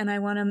that, and I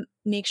want to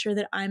make sure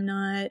that I'm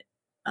not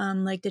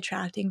like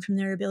detracting from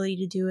their ability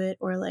to do it,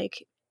 or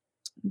like,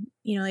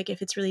 you know, like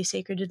if it's really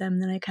sacred to them,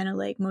 then I kind of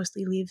like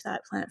mostly leave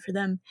that plant for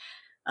them.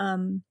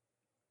 Um,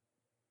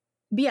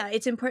 but yeah,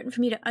 it's important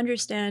for me to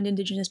understand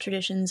Indigenous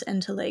traditions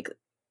and to like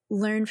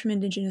learn from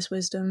Indigenous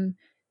wisdom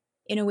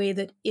in a way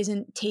that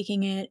isn't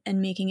taking it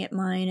and making it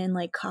mine and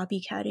like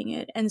copycatting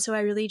it. And so I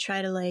really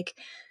try to like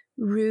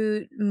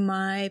root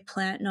my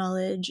plant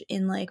knowledge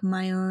in like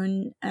my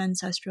own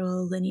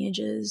ancestral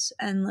lineages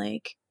and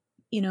like,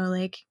 you know,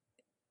 like,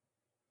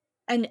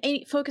 and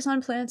focus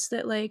on plants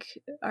that like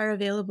are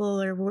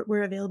available or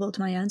were available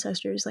to my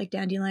ancestors. Like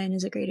dandelion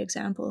is a great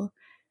example.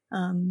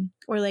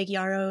 Or like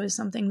yarrow is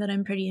something that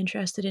I'm pretty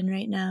interested in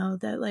right now,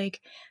 that like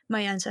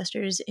my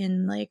ancestors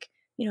in like,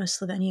 you know,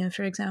 Slovenia,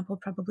 for example,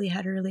 probably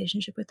had a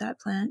relationship with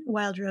that plant.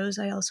 Wild rose,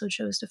 I also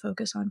chose to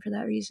focus on for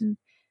that reason.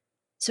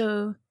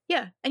 So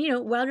yeah, and you know,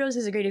 wild rose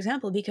is a great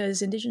example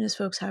because Indigenous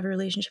folks have a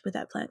relationship with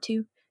that plant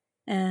too.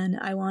 And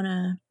I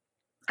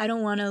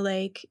don't want to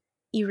like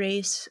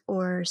erase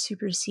or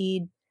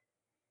supersede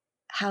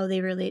how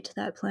they relate to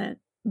that plant,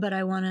 but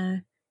I want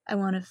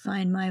to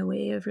find my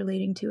way of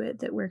relating to it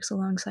that works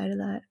alongside of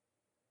that.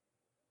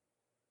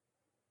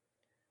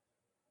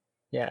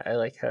 Yeah, I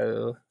like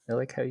how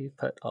you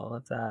put all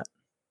of that.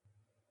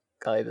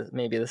 Golly,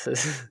 maybe this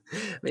is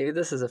maybe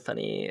this is a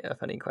funny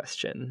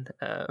question.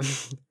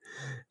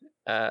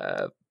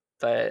 Uh,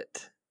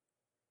 but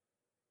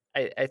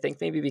I think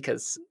maybe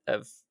because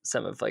of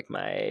some of like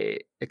my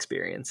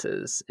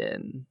experiences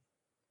in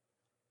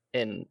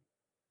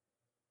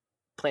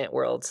plant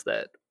worlds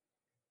that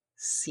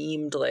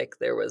seemed like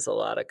there was a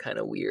lot of kind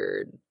of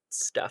weird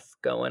stuff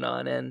going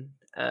on in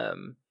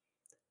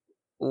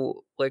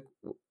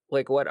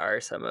like what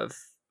are some of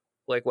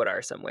what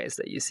are some ways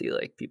that you see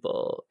like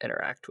people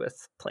interact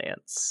with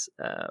plants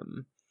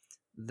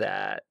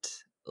that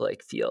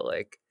like feel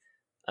like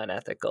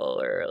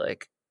unethical or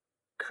like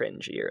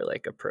cringy or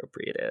like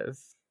appropriative?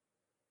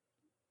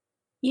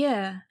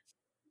 Yeah.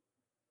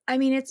 I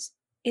mean,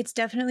 it's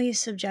definitely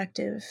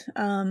subjective.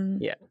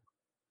 Yeah.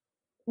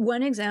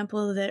 One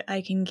example that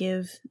I can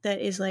give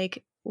that is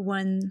like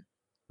one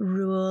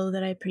rule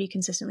that I pretty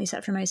consistently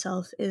set for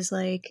myself is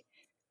like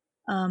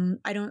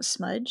I don't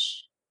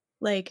smudge.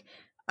 Like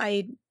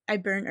I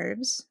burn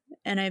herbs,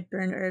 and I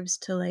burn herbs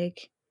to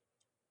like,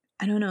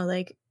 I don't know,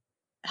 like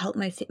help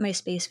my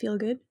space feel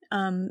good.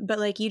 But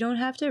like you don't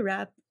have to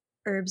wrap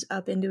herbs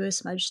up into a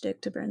smudge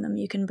stick to burn them.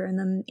 You can burn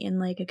them in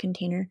like a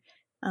container,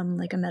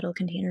 like a metal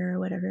container or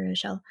whatever, a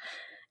shell,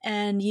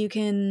 and you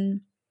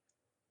can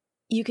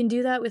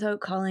do that without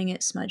calling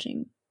it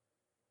smudging.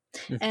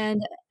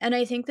 And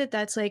I think that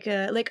that's like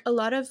a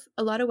lot of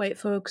white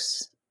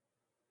folks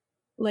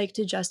like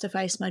to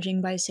justify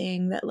smudging by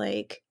saying that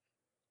like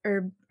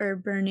herb or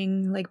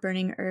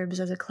burning herbs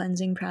as a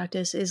cleansing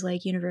practice is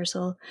like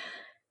universal.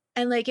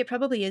 And like it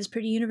probably is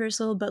pretty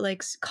universal, but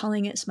like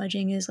calling it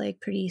smudging is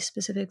like pretty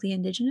specifically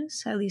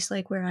Indigenous, at least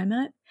like where I'm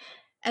at.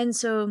 And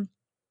so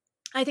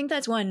I think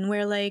that's one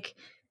where like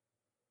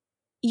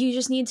you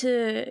just need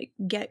to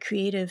get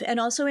creative. And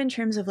also in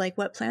terms of like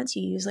what plants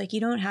you use, like you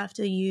don't have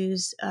to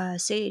use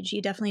sage.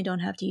 You definitely don't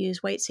have to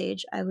use white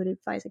sage. I would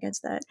advise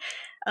against that.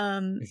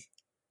 Um,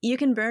 you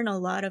can burn a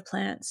lot of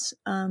plants.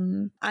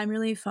 I'm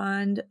really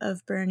fond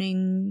of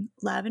burning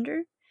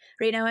lavender.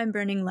 Right now, I'm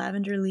burning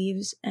lavender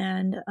leaves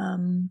and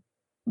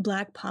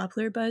black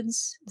poplar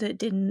buds that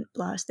didn't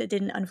blossom, that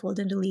didn't unfold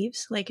into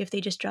leaves. Like if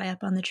they just dry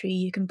up on the tree,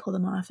 you can pull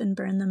them off and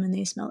burn them, and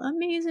they smell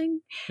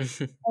amazing.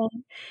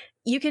 Um,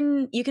 you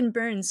can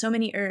burn so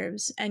many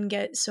herbs and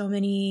get so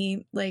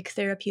many like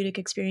therapeutic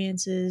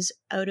experiences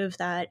out of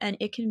that, and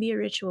it can be a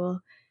ritual,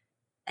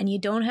 and you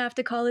don't have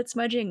to call it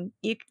smudging.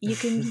 You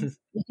can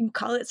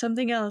call it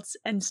something else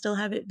and still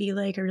have it be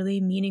like a really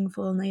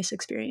meaningful, nice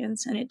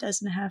experience. And it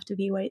doesn't have to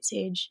be white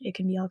sage. It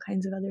can be all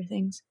kinds of other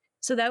things.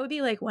 So that would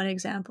be like one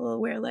example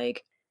where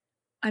like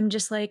I'm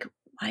just like,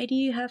 why do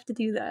you have to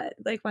do that?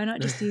 Like, why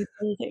not just do the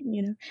other thing,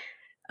 you know?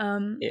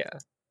 Um, Yeah.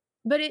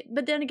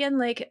 but then again,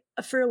 like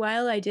for a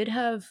while, I did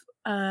have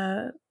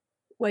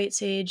white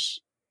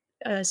sage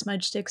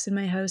smudge sticks in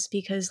my house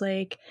because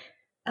like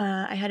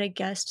I had a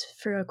guest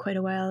for quite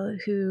a while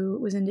who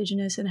was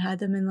Indigenous and had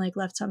them and like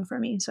left some for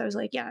me. So I was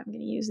like, yeah, I'm going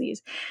to use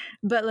these.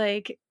 But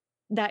like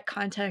that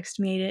context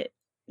made it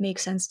make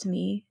sense to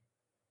me.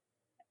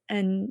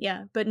 And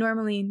yeah, but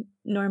normally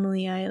I'm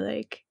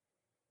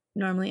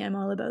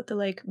all about the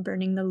like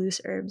burning the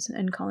loose herbs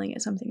and calling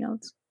it something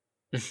else.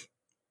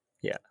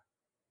 Yeah.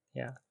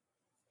 Yeah.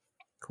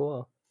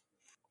 Cool.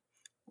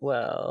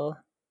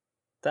 Well,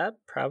 that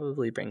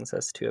probably brings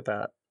us to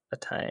about a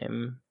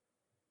time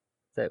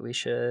that we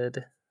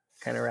should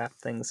kind of wrap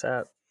things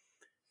up.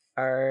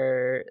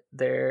 Are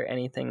there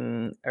any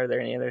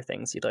other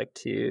things you'd like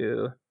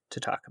to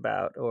talk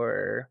about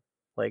or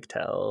like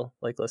tell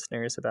like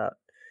listeners about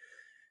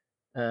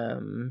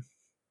um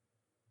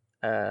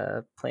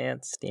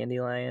plants,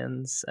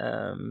 dandelions,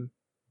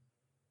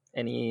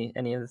 any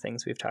of the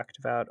things we've talked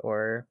about,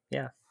 or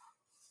yeah.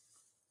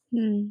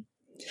 Hmm.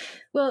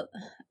 Well,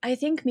 I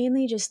think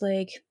mainly just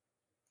like,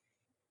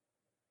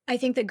 I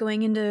think that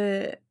going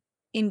into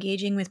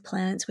engaging with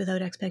plants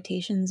without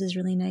expectations is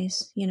really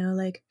nice. You know,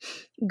 like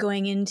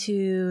going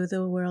into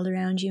the world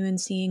around you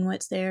and seeing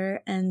what's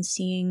there and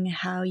seeing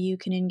how you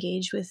can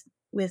engage with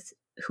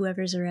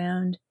whoever's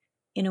around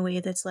in a way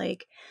that's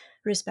like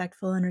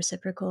respectful and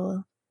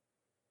reciprocal.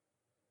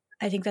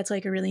 I think that's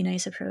like a really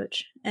nice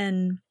approach.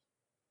 And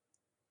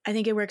I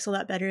think it works a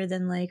lot better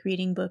than like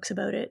reading books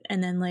about it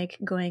and then like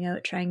going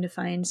out trying to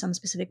find some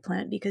specific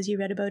plant because you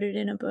read about it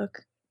in a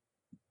book.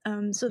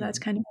 So that's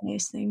kind of a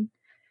nice thing.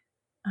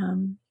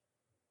 Um,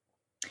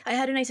 I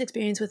had a nice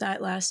experience with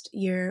that last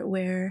year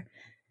where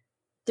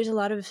there's a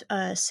lot of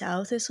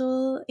sow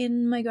thistle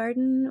in my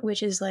garden,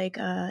 which is like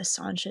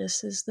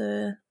Saunchus is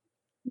the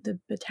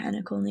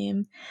botanical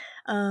name,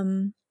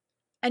 and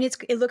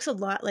it looks a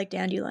lot like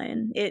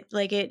dandelion.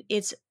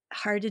 It's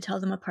hard to tell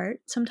them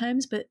apart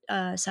sometimes, but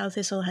sow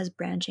thistle has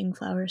branching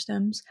flower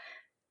stems,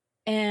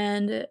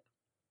 and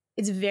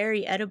it's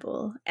very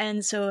edible.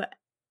 And so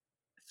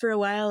for a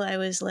while, I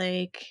was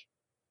like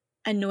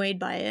annoyed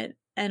by it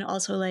and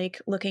also like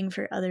looking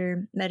for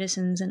other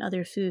medicines and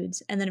other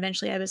foods. And then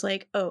eventually I was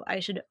like, oh, I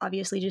should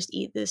obviously just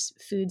eat this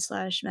food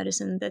 /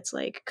 medicine that's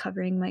like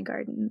covering my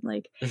garden.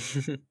 Like,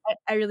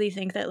 I really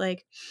think that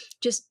like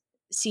just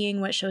seeing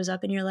what shows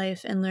up in your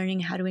life and learning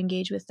how to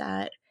engage with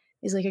that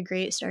is like a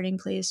great starting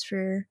place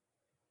for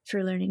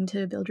learning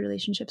to build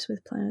relationships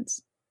with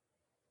plants.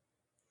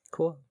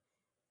 Cool.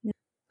 Yeah.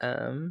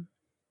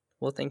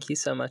 Well, thank you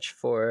so much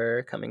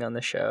for coming on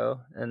the show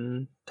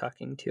and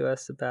talking to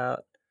us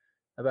about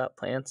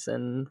plants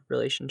and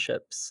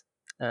relationships.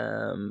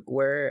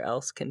 Where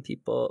can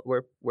people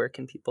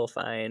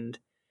find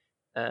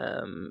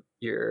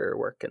your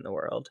work in the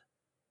world?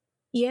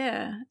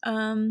 Yeah.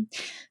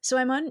 So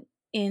I'm on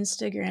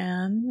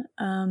Instagram.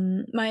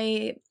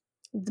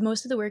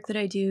 Most of the work that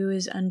I do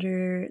is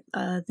under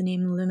the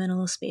name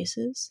Liminal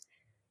Spaces,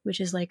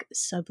 which is like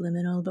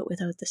subliminal but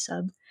without the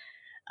sub.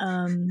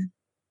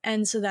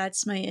 And so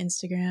that's my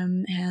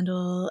Instagram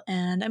handle.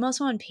 And I'm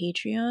also on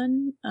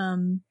Patreon.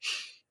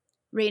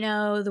 Right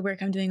now, the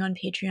work I'm doing on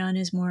Patreon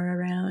is more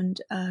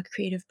around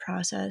creative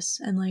process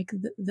and like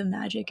the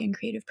magic in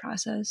creative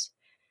process.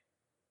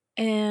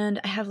 And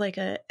I have like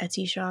a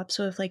Etsy shop.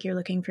 So if like you're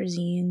looking for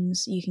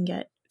zines, you can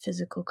get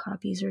physical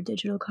copies or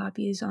digital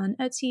copies on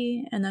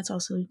Etsy. And that's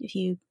also, if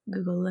you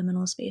Google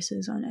Liminal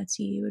Spaces on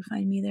Etsy, you would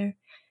find me there.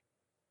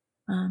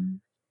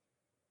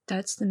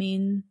 That's the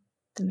main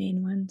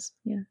ones.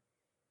 Yeah.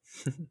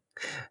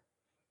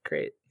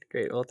 Great.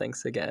 Well,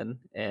 thanks again.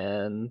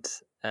 And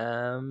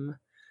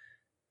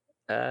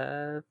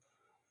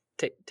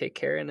take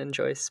care and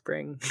enjoy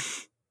spring.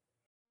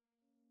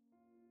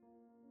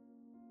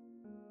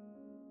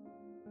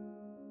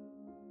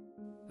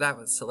 That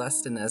was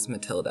Celeste, Inez,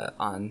 Mathilda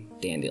on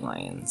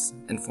Dandelions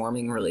and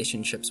forming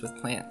relationships with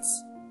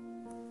plants.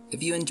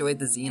 If you enjoyed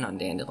the zine on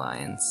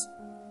dandelions,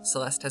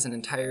 Celeste has an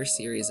entire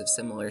series of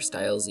similar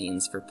style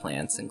zines for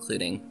plants,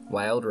 including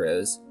wild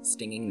rose,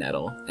 stinging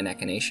nettle, and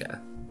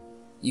echinacea.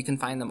 You can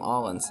find them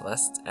all on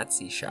Celeste's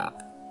Etsy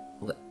shop,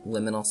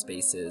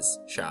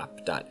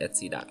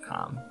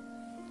 liminalspacesshop.etsy.com.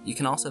 You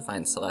can also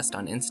find Celeste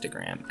on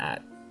Instagram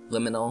at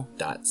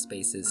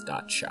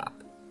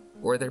liminal.spaces.shop,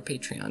 or their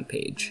Patreon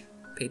page,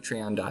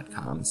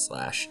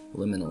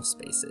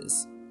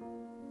 patreon.com/liminalspaces.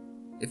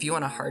 If you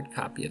want a hard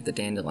copy of the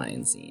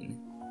Dandelion zine,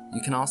 you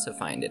can also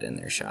find it in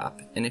their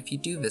shop, and if you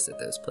do visit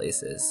those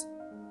places,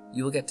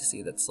 you will get to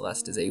see that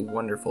Celeste is a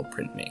wonderful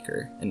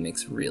printmaker and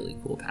makes really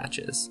cool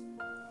patches.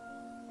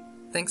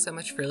 Thanks so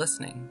much for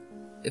listening.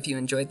 If you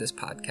enjoyed this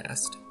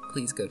podcast,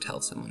 please go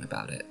tell someone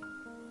about it.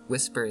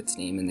 Whisper its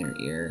name in their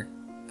ear,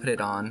 put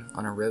it on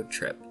a road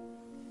trip,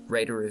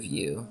 write a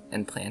review,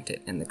 and plant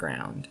it in the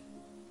ground.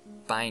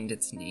 Bind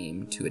its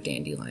name to a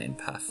dandelion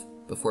puff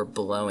before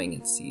blowing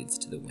its seeds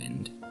to the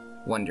wind,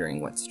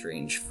 wondering what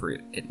strange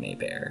fruit it may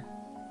bear.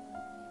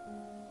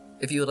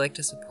 If you would like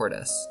to support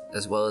us,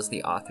 as well as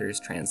the authors,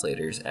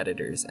 translators,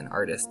 editors, and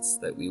artists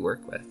that we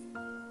work with,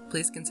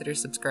 please consider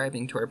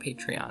subscribing to our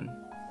Patreon.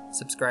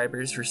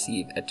 Subscribers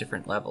receive, at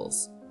different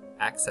levels,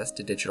 access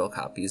to digital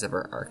copies of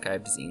our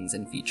archived zines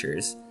and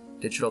features,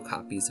 digital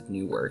copies of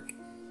new work,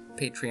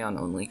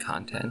 Patreon-only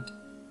content,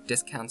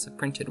 discounts of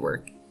printed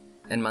work,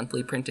 and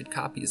monthly printed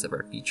copies of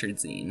our featured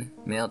zine,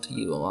 mailed to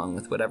you along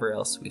with whatever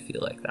else we feel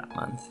like that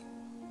month.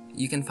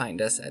 You can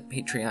find us at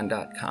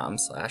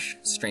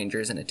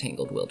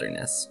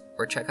patreon.com/strangersinatangledwilderness,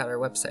 or check out our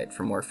website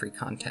for more free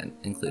content,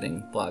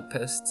 including blog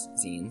posts,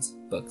 zines,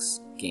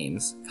 books,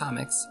 games,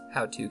 comics,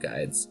 how-to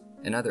guides,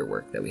 and other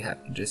work that we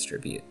have to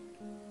distribute.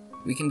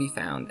 We can be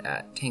found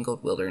at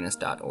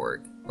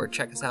tangledwilderness.org, or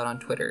check us out on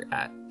Twitter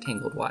at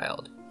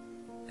tangledwild.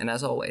 And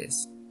as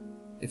always,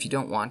 if you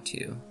don't want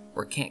to,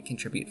 or can't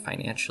contribute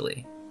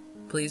financially,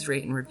 please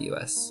rate and review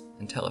us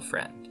and tell a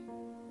friend.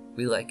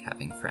 We like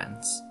having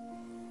friends.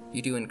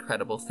 You do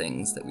incredible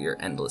things that we are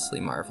endlessly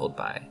marveled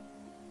by.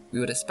 We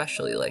would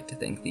especially like to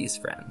thank these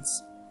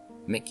friends: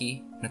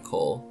 Mickey,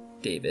 Nicole,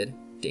 David,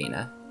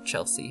 Dana,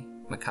 Chelsea,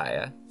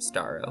 Micaiah,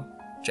 Starro,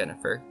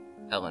 Jennifer,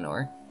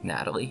 Eleanor,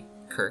 Natalie,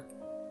 Kirk,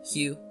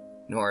 Hugh,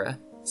 Nora,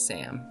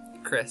 Sam,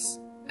 Chris,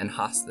 and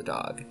Haas the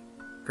dog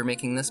for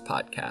making this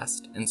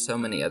podcast and so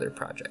many other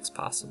projects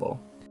possible.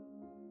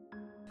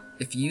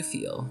 If you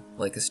feel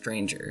like a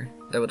stranger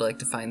that would like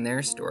to find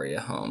their story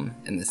a home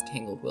in this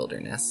tangled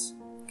wilderness,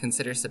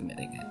 consider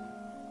submitting it.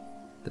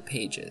 The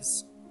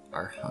pages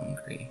are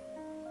hungry.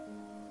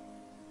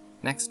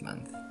 Next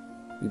month,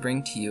 we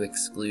bring to you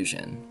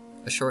Exclusion,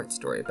 a short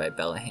story by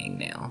Bella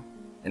Hangnail,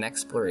 an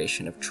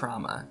exploration of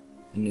trauma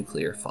and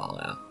nuclear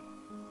fallout.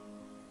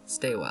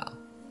 Stay well.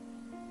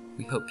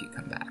 We hope you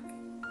come back.